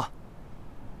过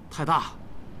太大，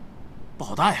不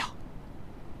好带啊。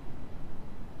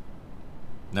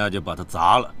那就把它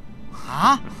砸了。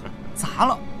啊？砸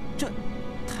了？这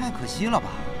太可惜了吧？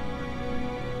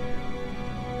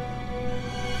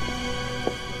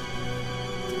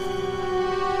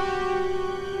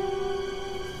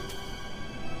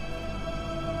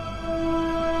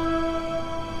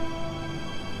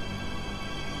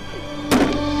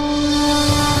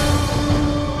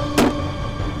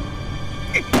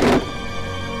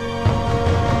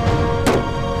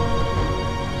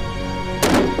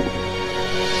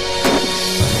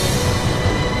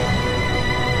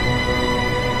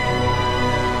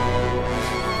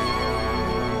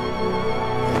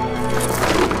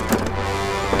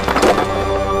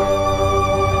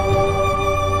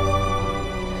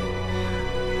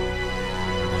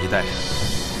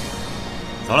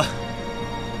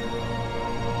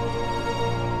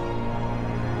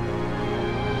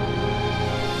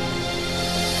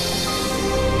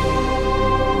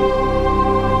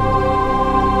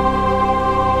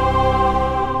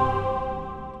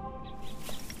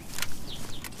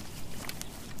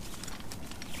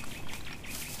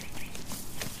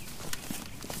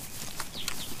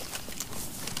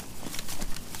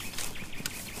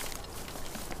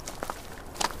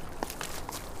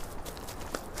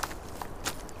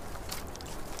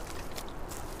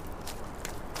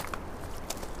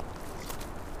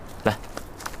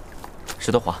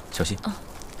石头滑，小心。啊，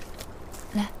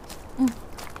来，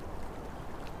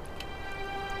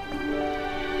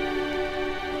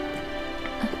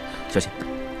小心。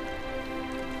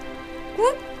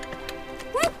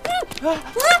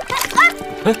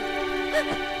哎，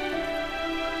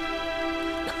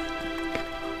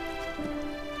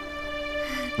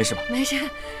没事吧？没事。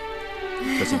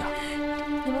小心点。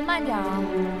你们慢点啊，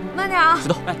慢点啊！石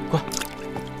头，哎，快！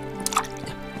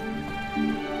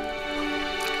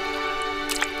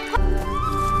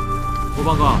国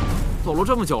邦哥，走了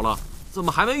这么久了，怎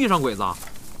么还没遇上鬼子？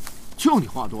就你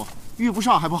话多，遇不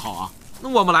上还不好啊？那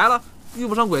我们来了，遇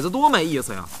不上鬼子多没意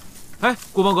思呀！哎，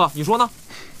国邦哥，你说呢？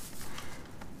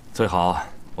最好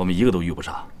我们一个都遇不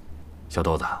上。小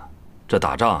豆子，这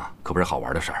打仗可不是好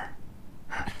玩的事儿。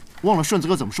忘了顺子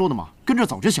哥怎么说的吗？跟着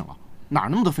走就行了，哪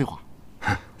那么多废话？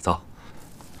走。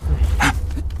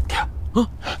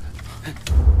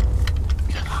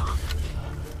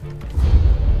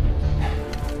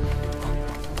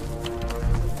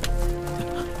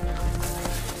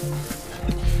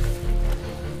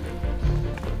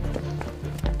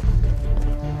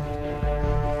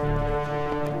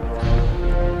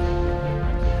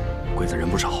鬼子人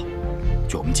不少，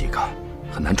就我们几个，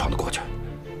很难闯得过去。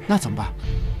那怎么办？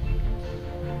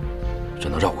只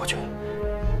能绕过去，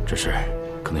只是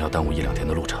可能要耽误1、2天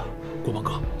的路程。国邦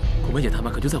哥，孔梅姐他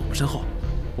们可就在我们身后，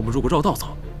我们如果绕道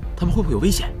走，他们会不会有危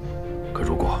险？可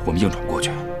如果我们硬闯过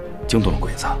去，惊动了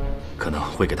鬼子，可能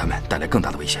会给他们带来更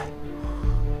大的危险。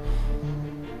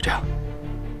这样，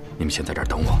你们先在这儿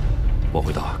等我，我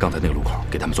会到刚才那个路口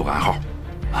给他们做个暗号。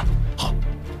啊，好。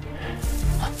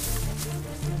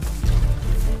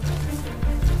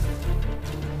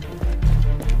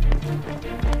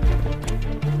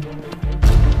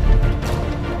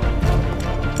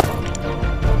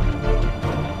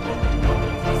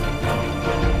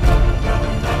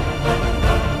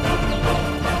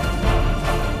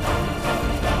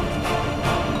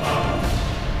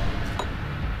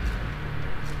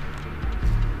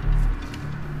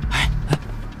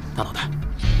大脑袋，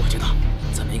我觉得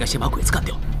咱们应该先把鬼子干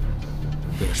掉，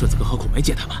为了顺子哥和孔梅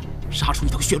姐他们杀出一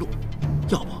条血路，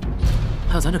要不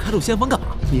还要咱这开路先锋干嘛？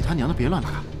你他娘的别乱来！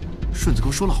顺子哥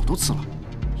说了好多次了，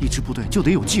一支部队就得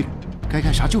有纪律，该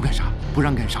干啥就干啥，不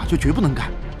让干啥就绝不能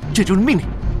干，这就是命令。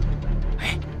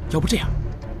哎，要不这样，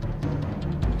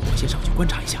我先上去观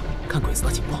察一下，看鬼子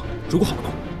的情况，如果好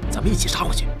弄，咱们一起杀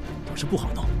过去；要是不好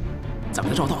弄，咱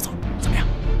们再绕道走，怎么样？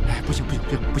哎，不行，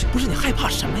不是你害怕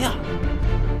什么呀？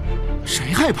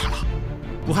谁害怕了？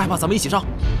不害怕，咱们一起上。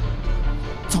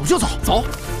走就走，走。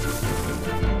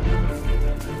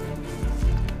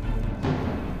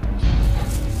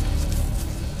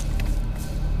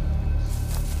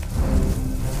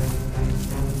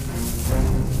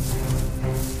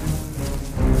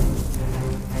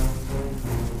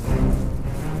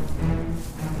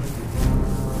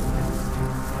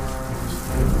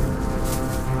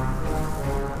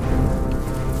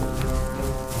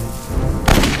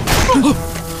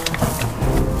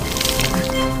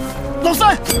老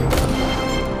三，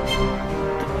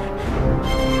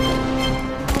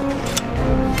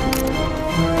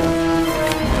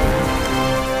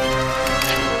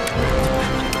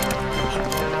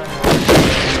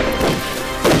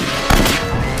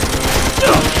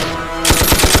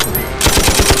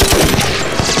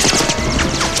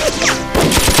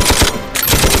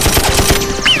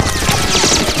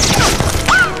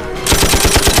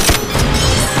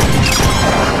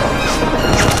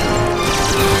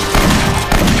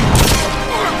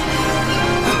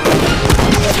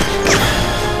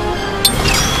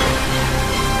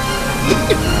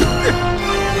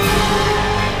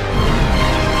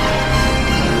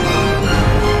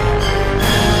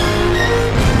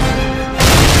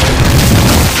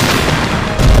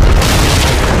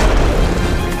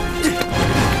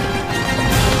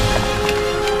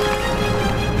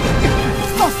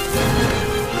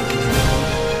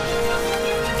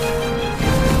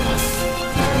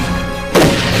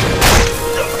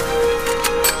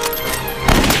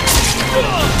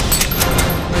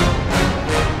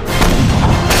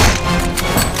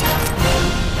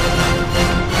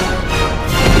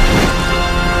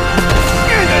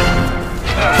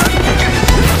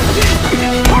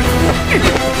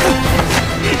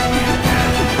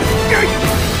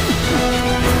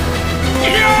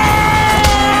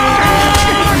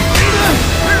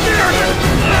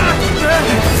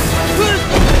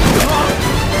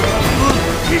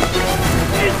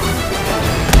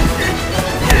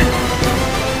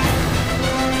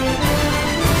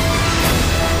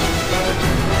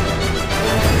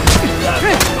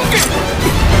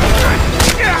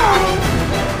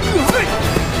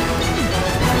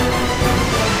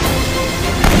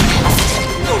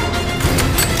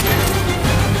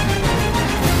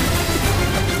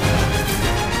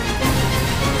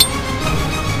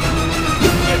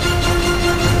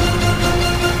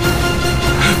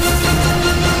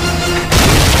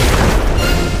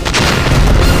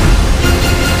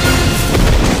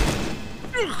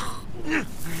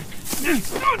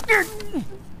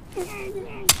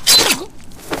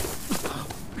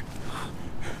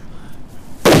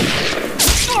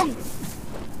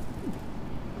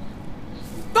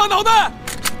大脑袋！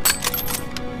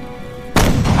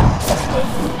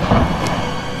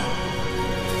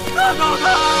大脑袋，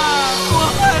我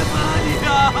害死了你呀！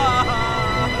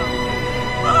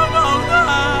大脑袋，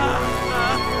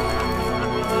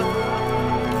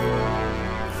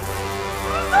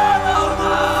大脑袋。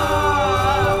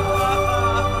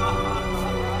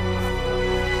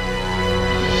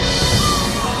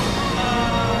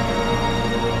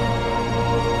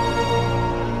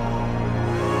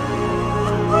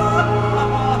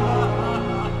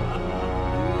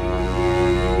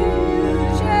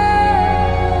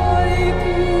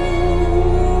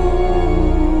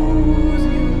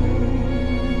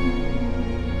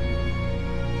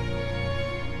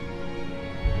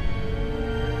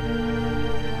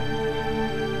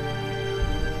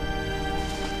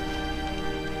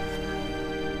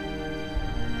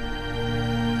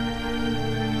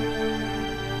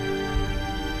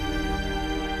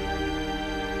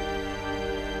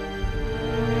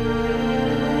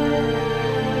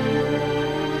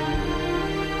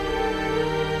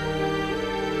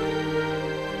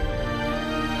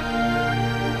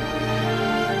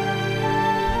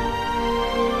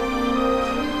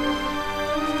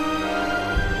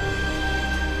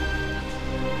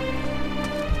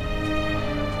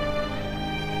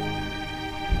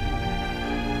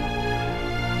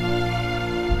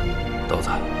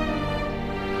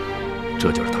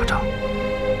 这就是打仗，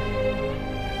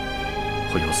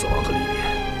会有死亡和离别，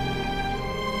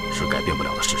是改变不了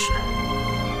的事实。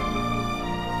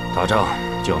打仗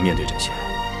就要面对这些，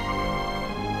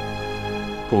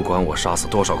不管我杀死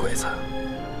多少鬼子，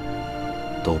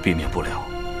都避免不了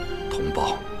同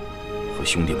胞和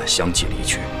兄弟们相继离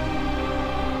去。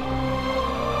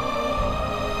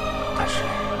但是，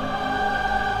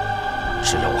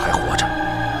只要我还活着，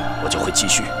我就会继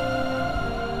续。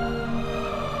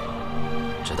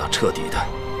 直到彻底的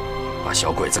把小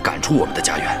鬼子赶出我们的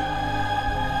家园，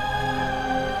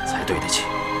才对得起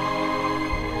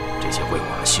这些为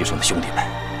我们牺牲的兄弟们。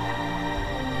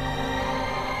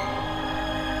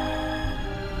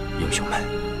英雄们，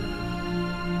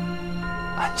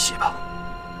安息吧。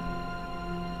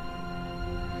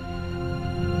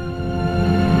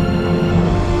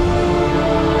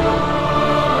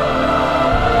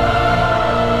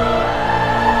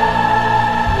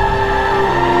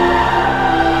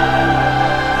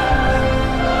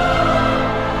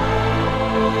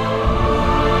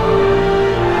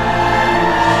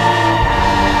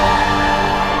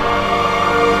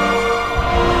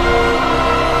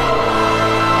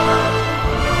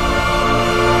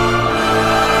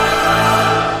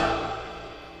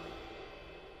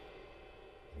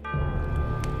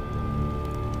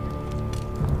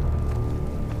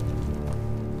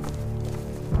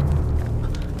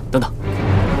 等等，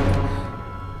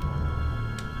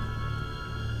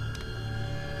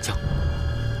枪，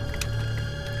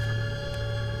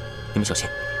你们小心。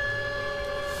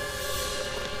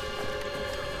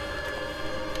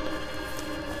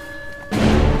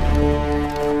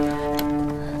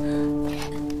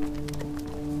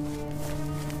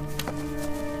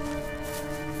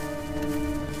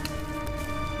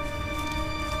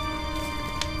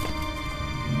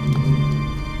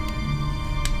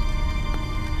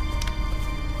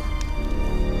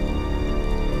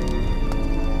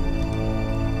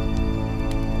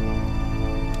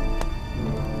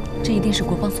这一定是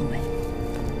国帮所为。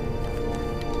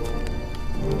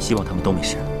希望他们都没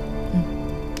事。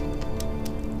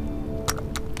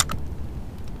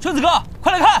顺子哥，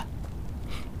快来看！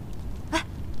哎，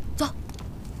走。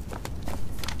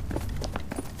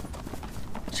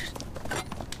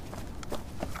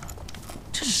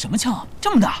这是什么枪啊？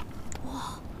这么大！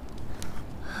哇！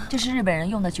这是日本人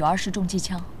用的920重机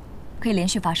枪，可以连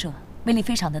续发射，威力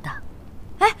非常的大。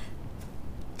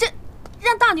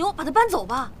 大牛把它搬走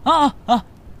吧！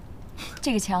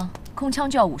这个枪空枪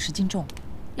就要50斤重，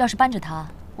要是搬着它，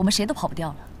我们谁都跑不掉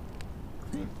了。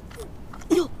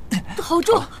哟，好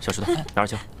重！小石头，拿着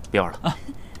枪，别玩了。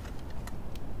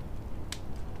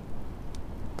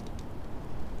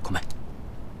孔梅，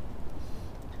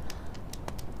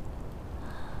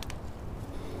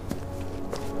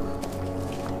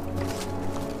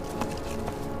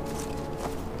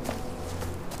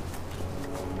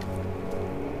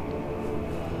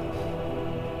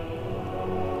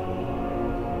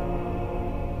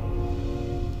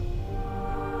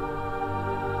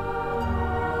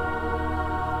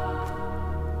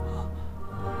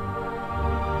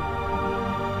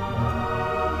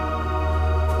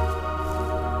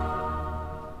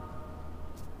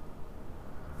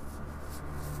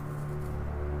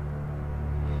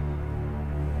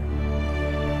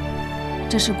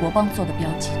这是国帮做的标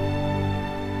记。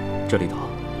这里头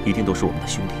一定都是我们的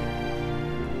兄弟。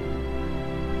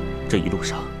这一路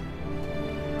上，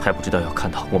还不知道要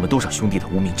看到我们多少兄弟的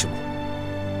无名之墓。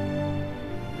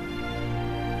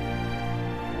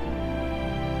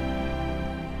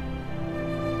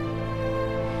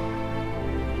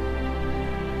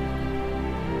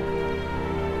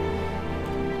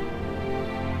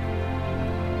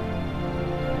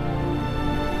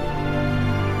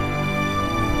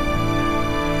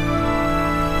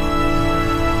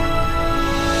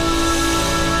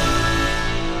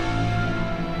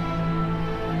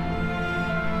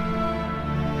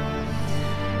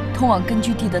通往根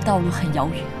据地的道路很遥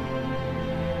远，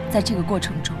在这个过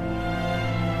程中，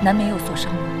难免有所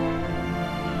伤亡。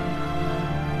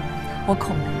我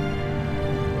孔梅，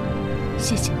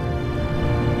谢谢你。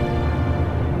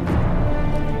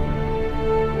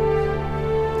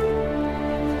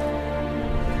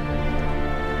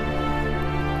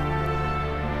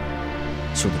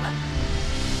兄弟们，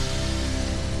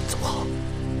走好。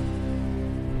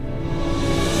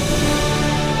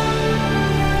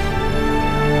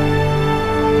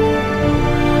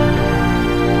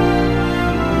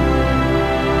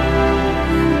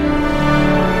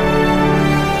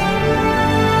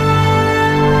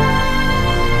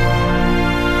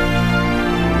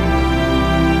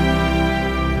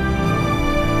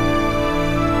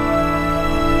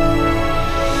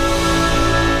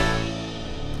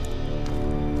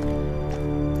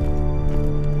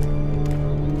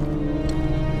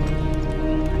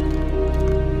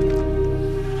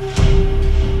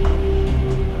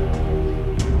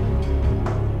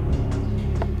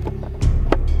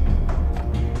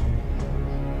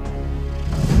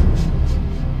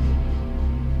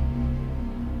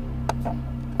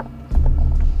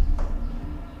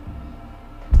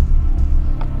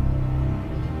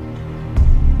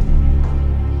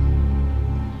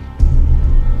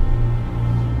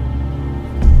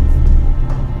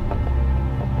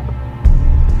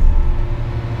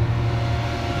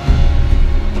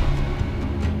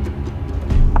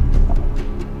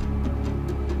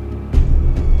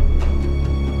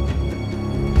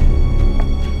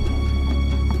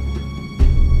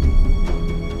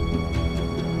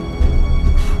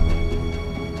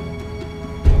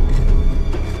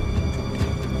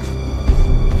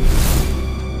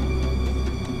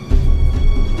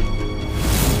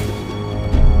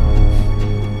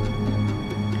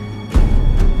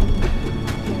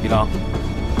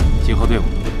集合队伍，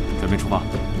准备出发。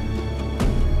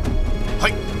嗨。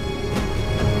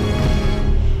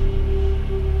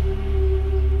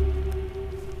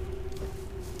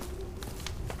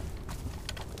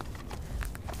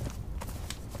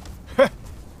嘿，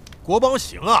国帮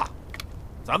行啊，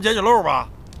咱们捡捡漏吧。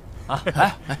啊，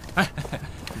哎。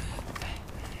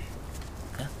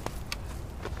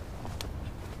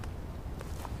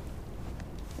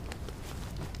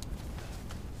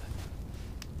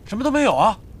什么都没有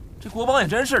啊！这国帮也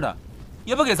真是的，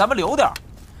也不给咱们留点儿。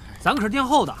咱可是殿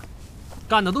后的，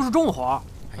干的都是重活。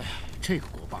哎呀，这个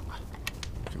国帮啊，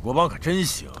这国帮可真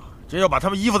行，这要把他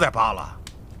们衣服再扒了，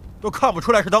都看不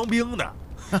出来是当兵的。啊！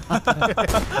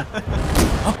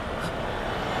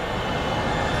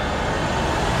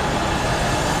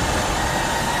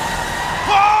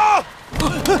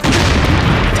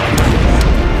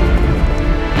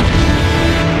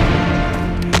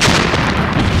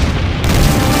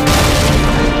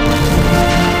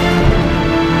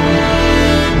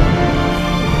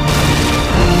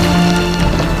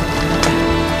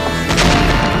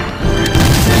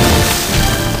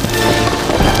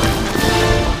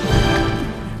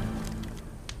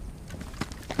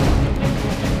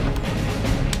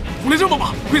这么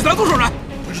忙，鬼子来多少人？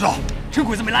不知道。趁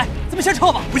鬼子没来，咱们先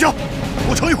撤吧。不行，给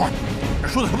我撑一会儿。这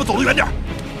说的他们走得远点。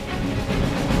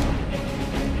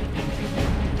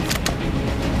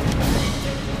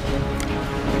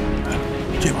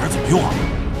这玩意儿怎么用啊？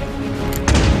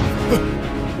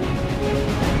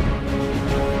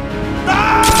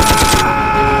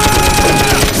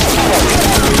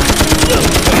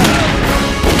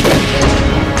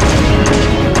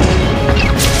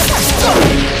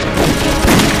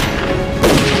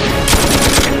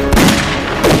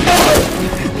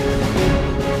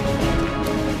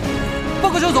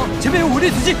前面有武力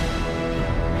突进，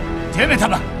前面他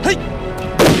们，嘿！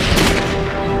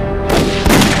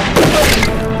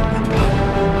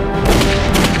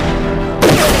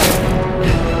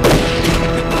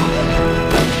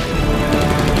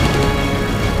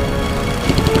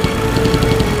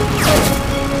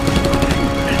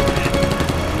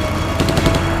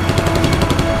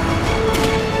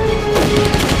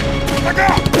大哥，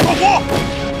老胡，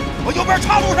往右边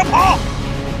岔路上跑，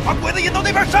把鬼子引到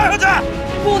那边山上去。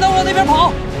不能往那边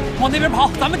跑，往那边跑，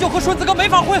咱们就和顺子哥没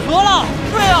法会合了。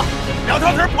对呀，两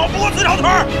条腿跑不过4条腿，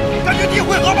根据地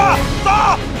会合吧。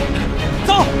走，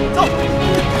走，走。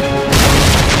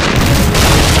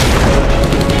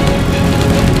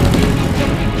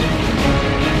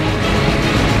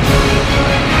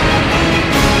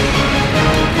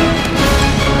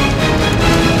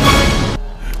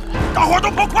大伙儿都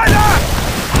跑快点！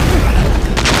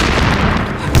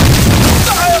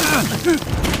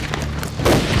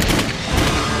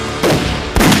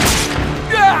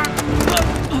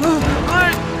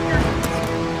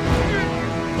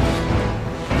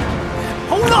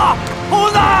猴子，猴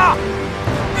子，猴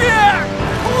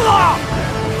子！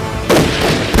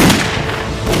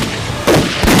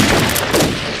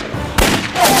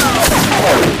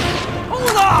猴子，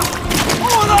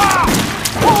猴子，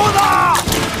猴子！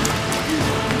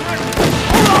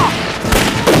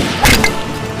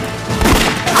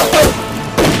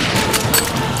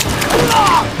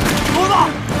猴子，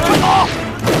快走！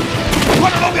快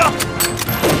点，老兵！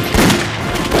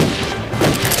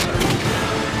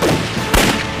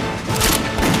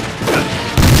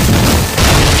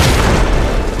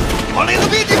往雷子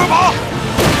逼地方跑！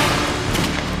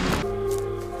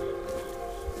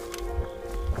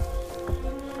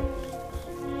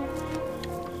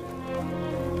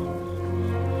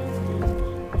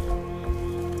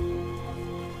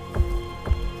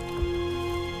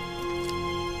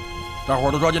大伙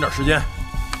儿都抓紧点时间，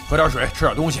喝点水，吃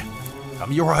点东西，咱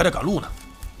们一会儿还得赶路呢。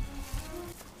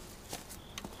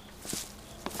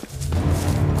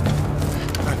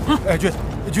哎，军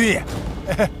爷，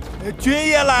军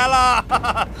爷来了！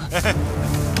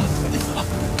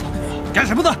干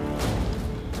什么的？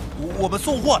我们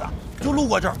送货的，就路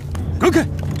过这儿。让开！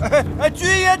哎，军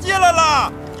爷进来了，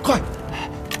快！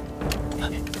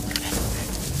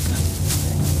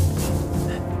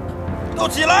都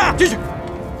起来！进去！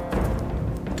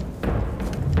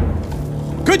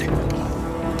快点！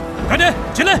快点，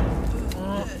起来！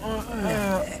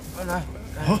来。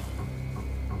啊！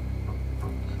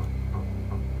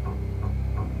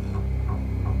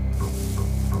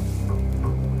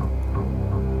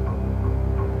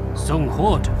送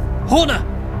货的，货呢？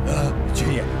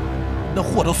军爷，那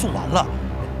货都送完了，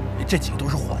这几个都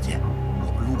是伙计，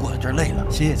我们路过这儿累了，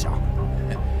歇歇脚。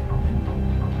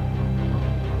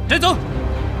带走！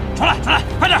出来，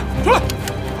快点，出来！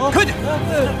快点！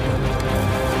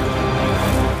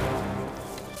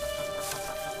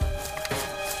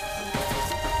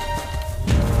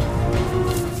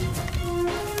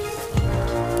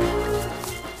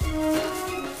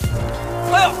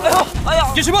哎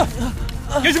呀！干什么？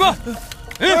干什么？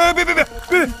哎，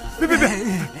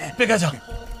别开枪！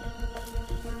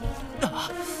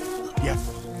爷，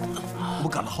我们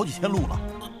赶了好几天路了，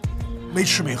没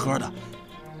吃没喝的，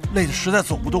累得实在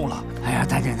走不动了。哎呀，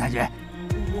太君，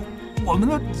我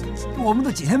们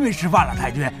都几天没吃饭了，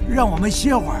太君，让我们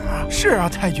歇会儿啊！是啊，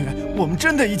太君，我们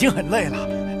真的已经很累了。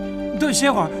对，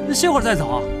歇会儿再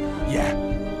走啊。爷，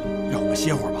让我们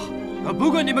歇会儿吧。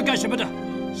不管你们干什么的，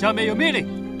下面有命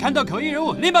令，看到可疑人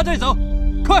物立马带走。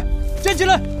快，站起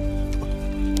来！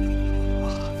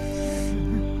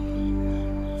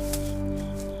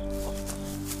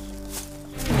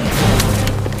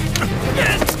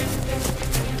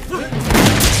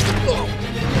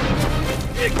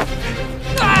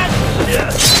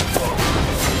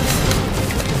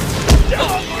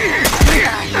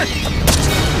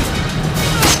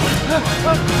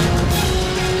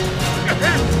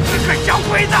这小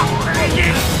鬼子！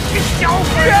你小鬼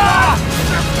子！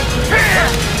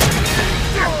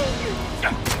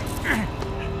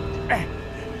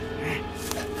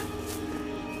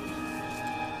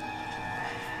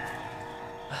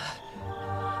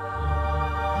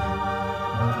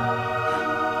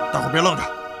大伙儿别愣着，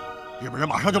日本人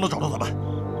马上就能找到咱们。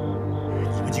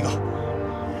你们几个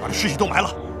把这尸体都埋了。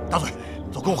大嘴，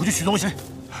走，跟我回去取东西。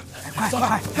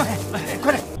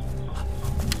快点！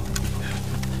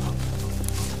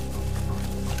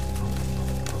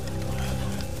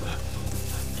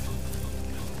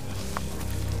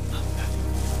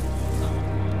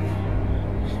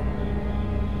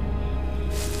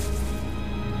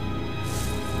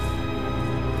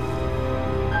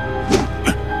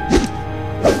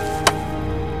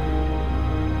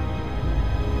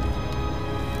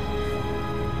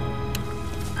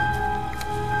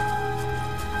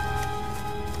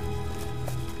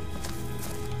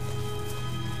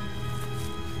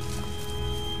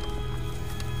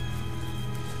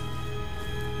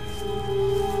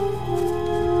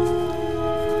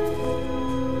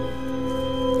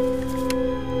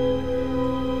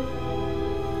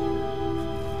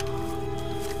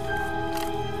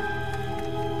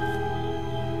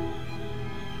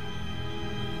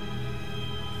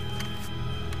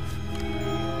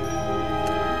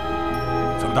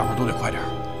们大伙都得快点，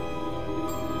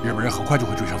日本人很快就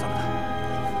会追上咱们的。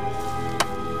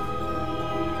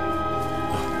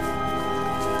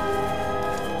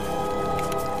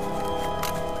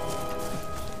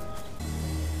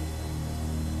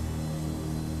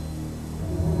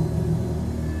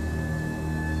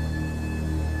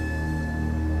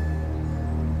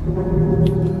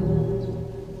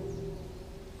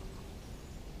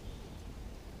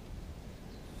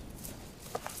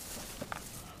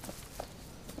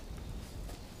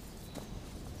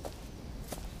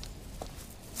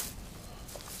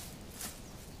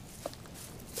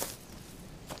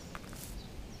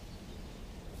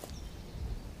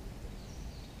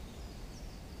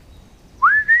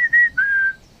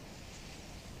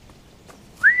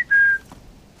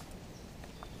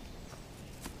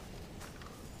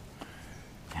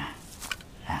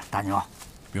 大牛，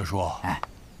兵叔，哎，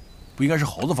不应该是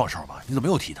猴子放哨吗？你怎么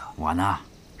又提他？我呢，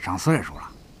上岁数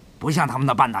了，不像他们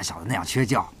那半大小子那样缺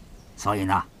觉，所以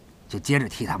呢，就接着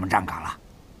替他们站岗了。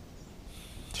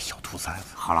这小兔崽子！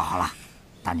好了好了，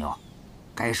大牛，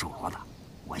该数落的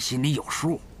我心里有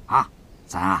数啊，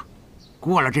咱啊，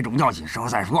过了这种要紧时候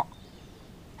再说。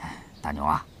哎，大牛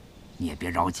啊，你也别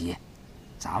着急，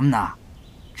咱们呢，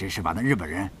只是把那日本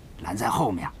人拦在后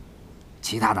面，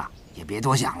其他的也别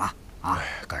多想了。 啊，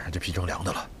赶上这批征粮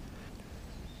的了，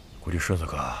估计顺子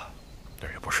哥那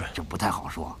儿也不顺。这不太好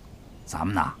说，咱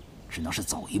们呢只能是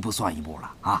走一步算一步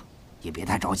了啊，也别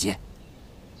太着急。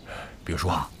比如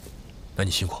说，那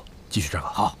你辛苦，继续站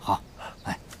岗。好，好。